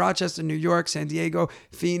 I'll be in Rochester, New York, San Diego,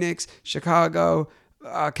 Phoenix, Chicago,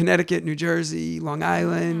 Connecticut, New Jersey, Long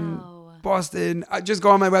Island, Boston. Just go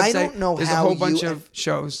on my website. don't know There's how a whole bunch you- of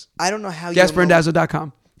shows. I don't know how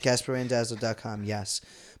GaspareRandazzo.com. GaspareRandazzo.com, yes.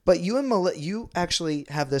 But you and you actually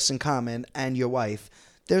have this in common, and your wife.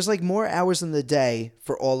 There's like more hours in the day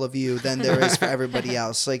for all of you than there is for everybody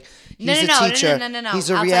else. Like he's No. a teacher. No. He's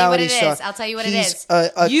a I'll reality tell you what it star. is. I'll tell you what he's it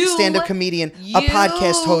is. a stand-up comedian, a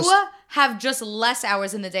podcast host. You have just less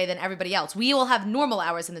hours in the day than everybody else. We all have normal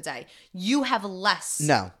hours in the day. You have less.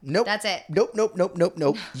 No. Nope. That's it.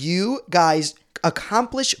 Nope. You guys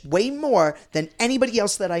accomplish way more than anybody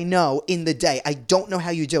else that I know in the day. I don't know how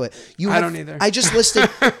you do it. I don't either. I just listed,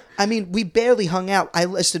 I mean, we barely hung out. I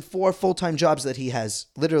listed 4 full-time jobs that he has.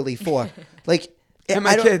 Literally 4. Like, And I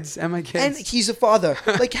my don't- kids. And he's a father.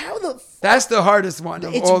 Like, how the... That's the hardest one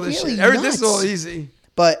of It's all this really shit. This is all nuts. easy.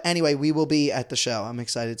 But anyway, we will be at the show. I'm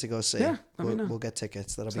excited to go see. Yeah, let me know. We'll get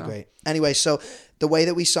tickets. That'll be great. Anyway, so the way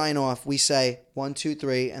that we sign off, we say 1, 2,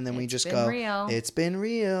 3, and then we just been go. real. It's been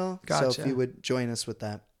real. So Gotcha. if you would join us with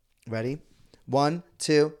that. Ready? 1,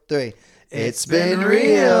 2, 3. It's been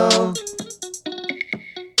real.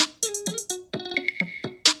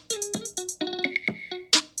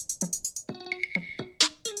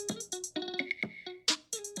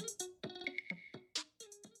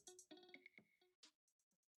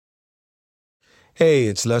 Hey,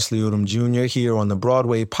 it's Leslie Odom Jr. here on the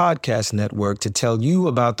Broadway Podcast Network to tell you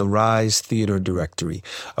about the Rise Theater Directory,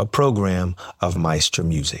 a program of Maestro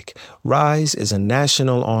Music. Rise is a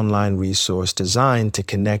national online resource designed to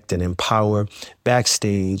connect and empower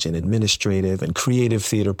backstage and administrative and creative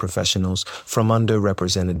theater professionals from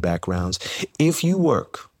underrepresented backgrounds. If you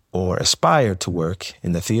work or aspire to work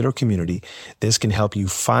in the theater community, this can help you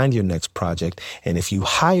find your next project. And if you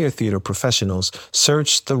hire theater professionals,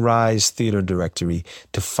 search the Rise Theater Directory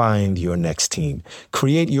to find your next team.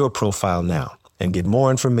 Create your profile now and get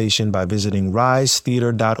more information by visiting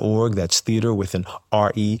risetheater.org. That's theater with an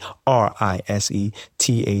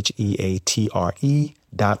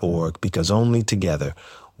RERISETHEATRE.org, because only together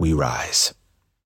we rise.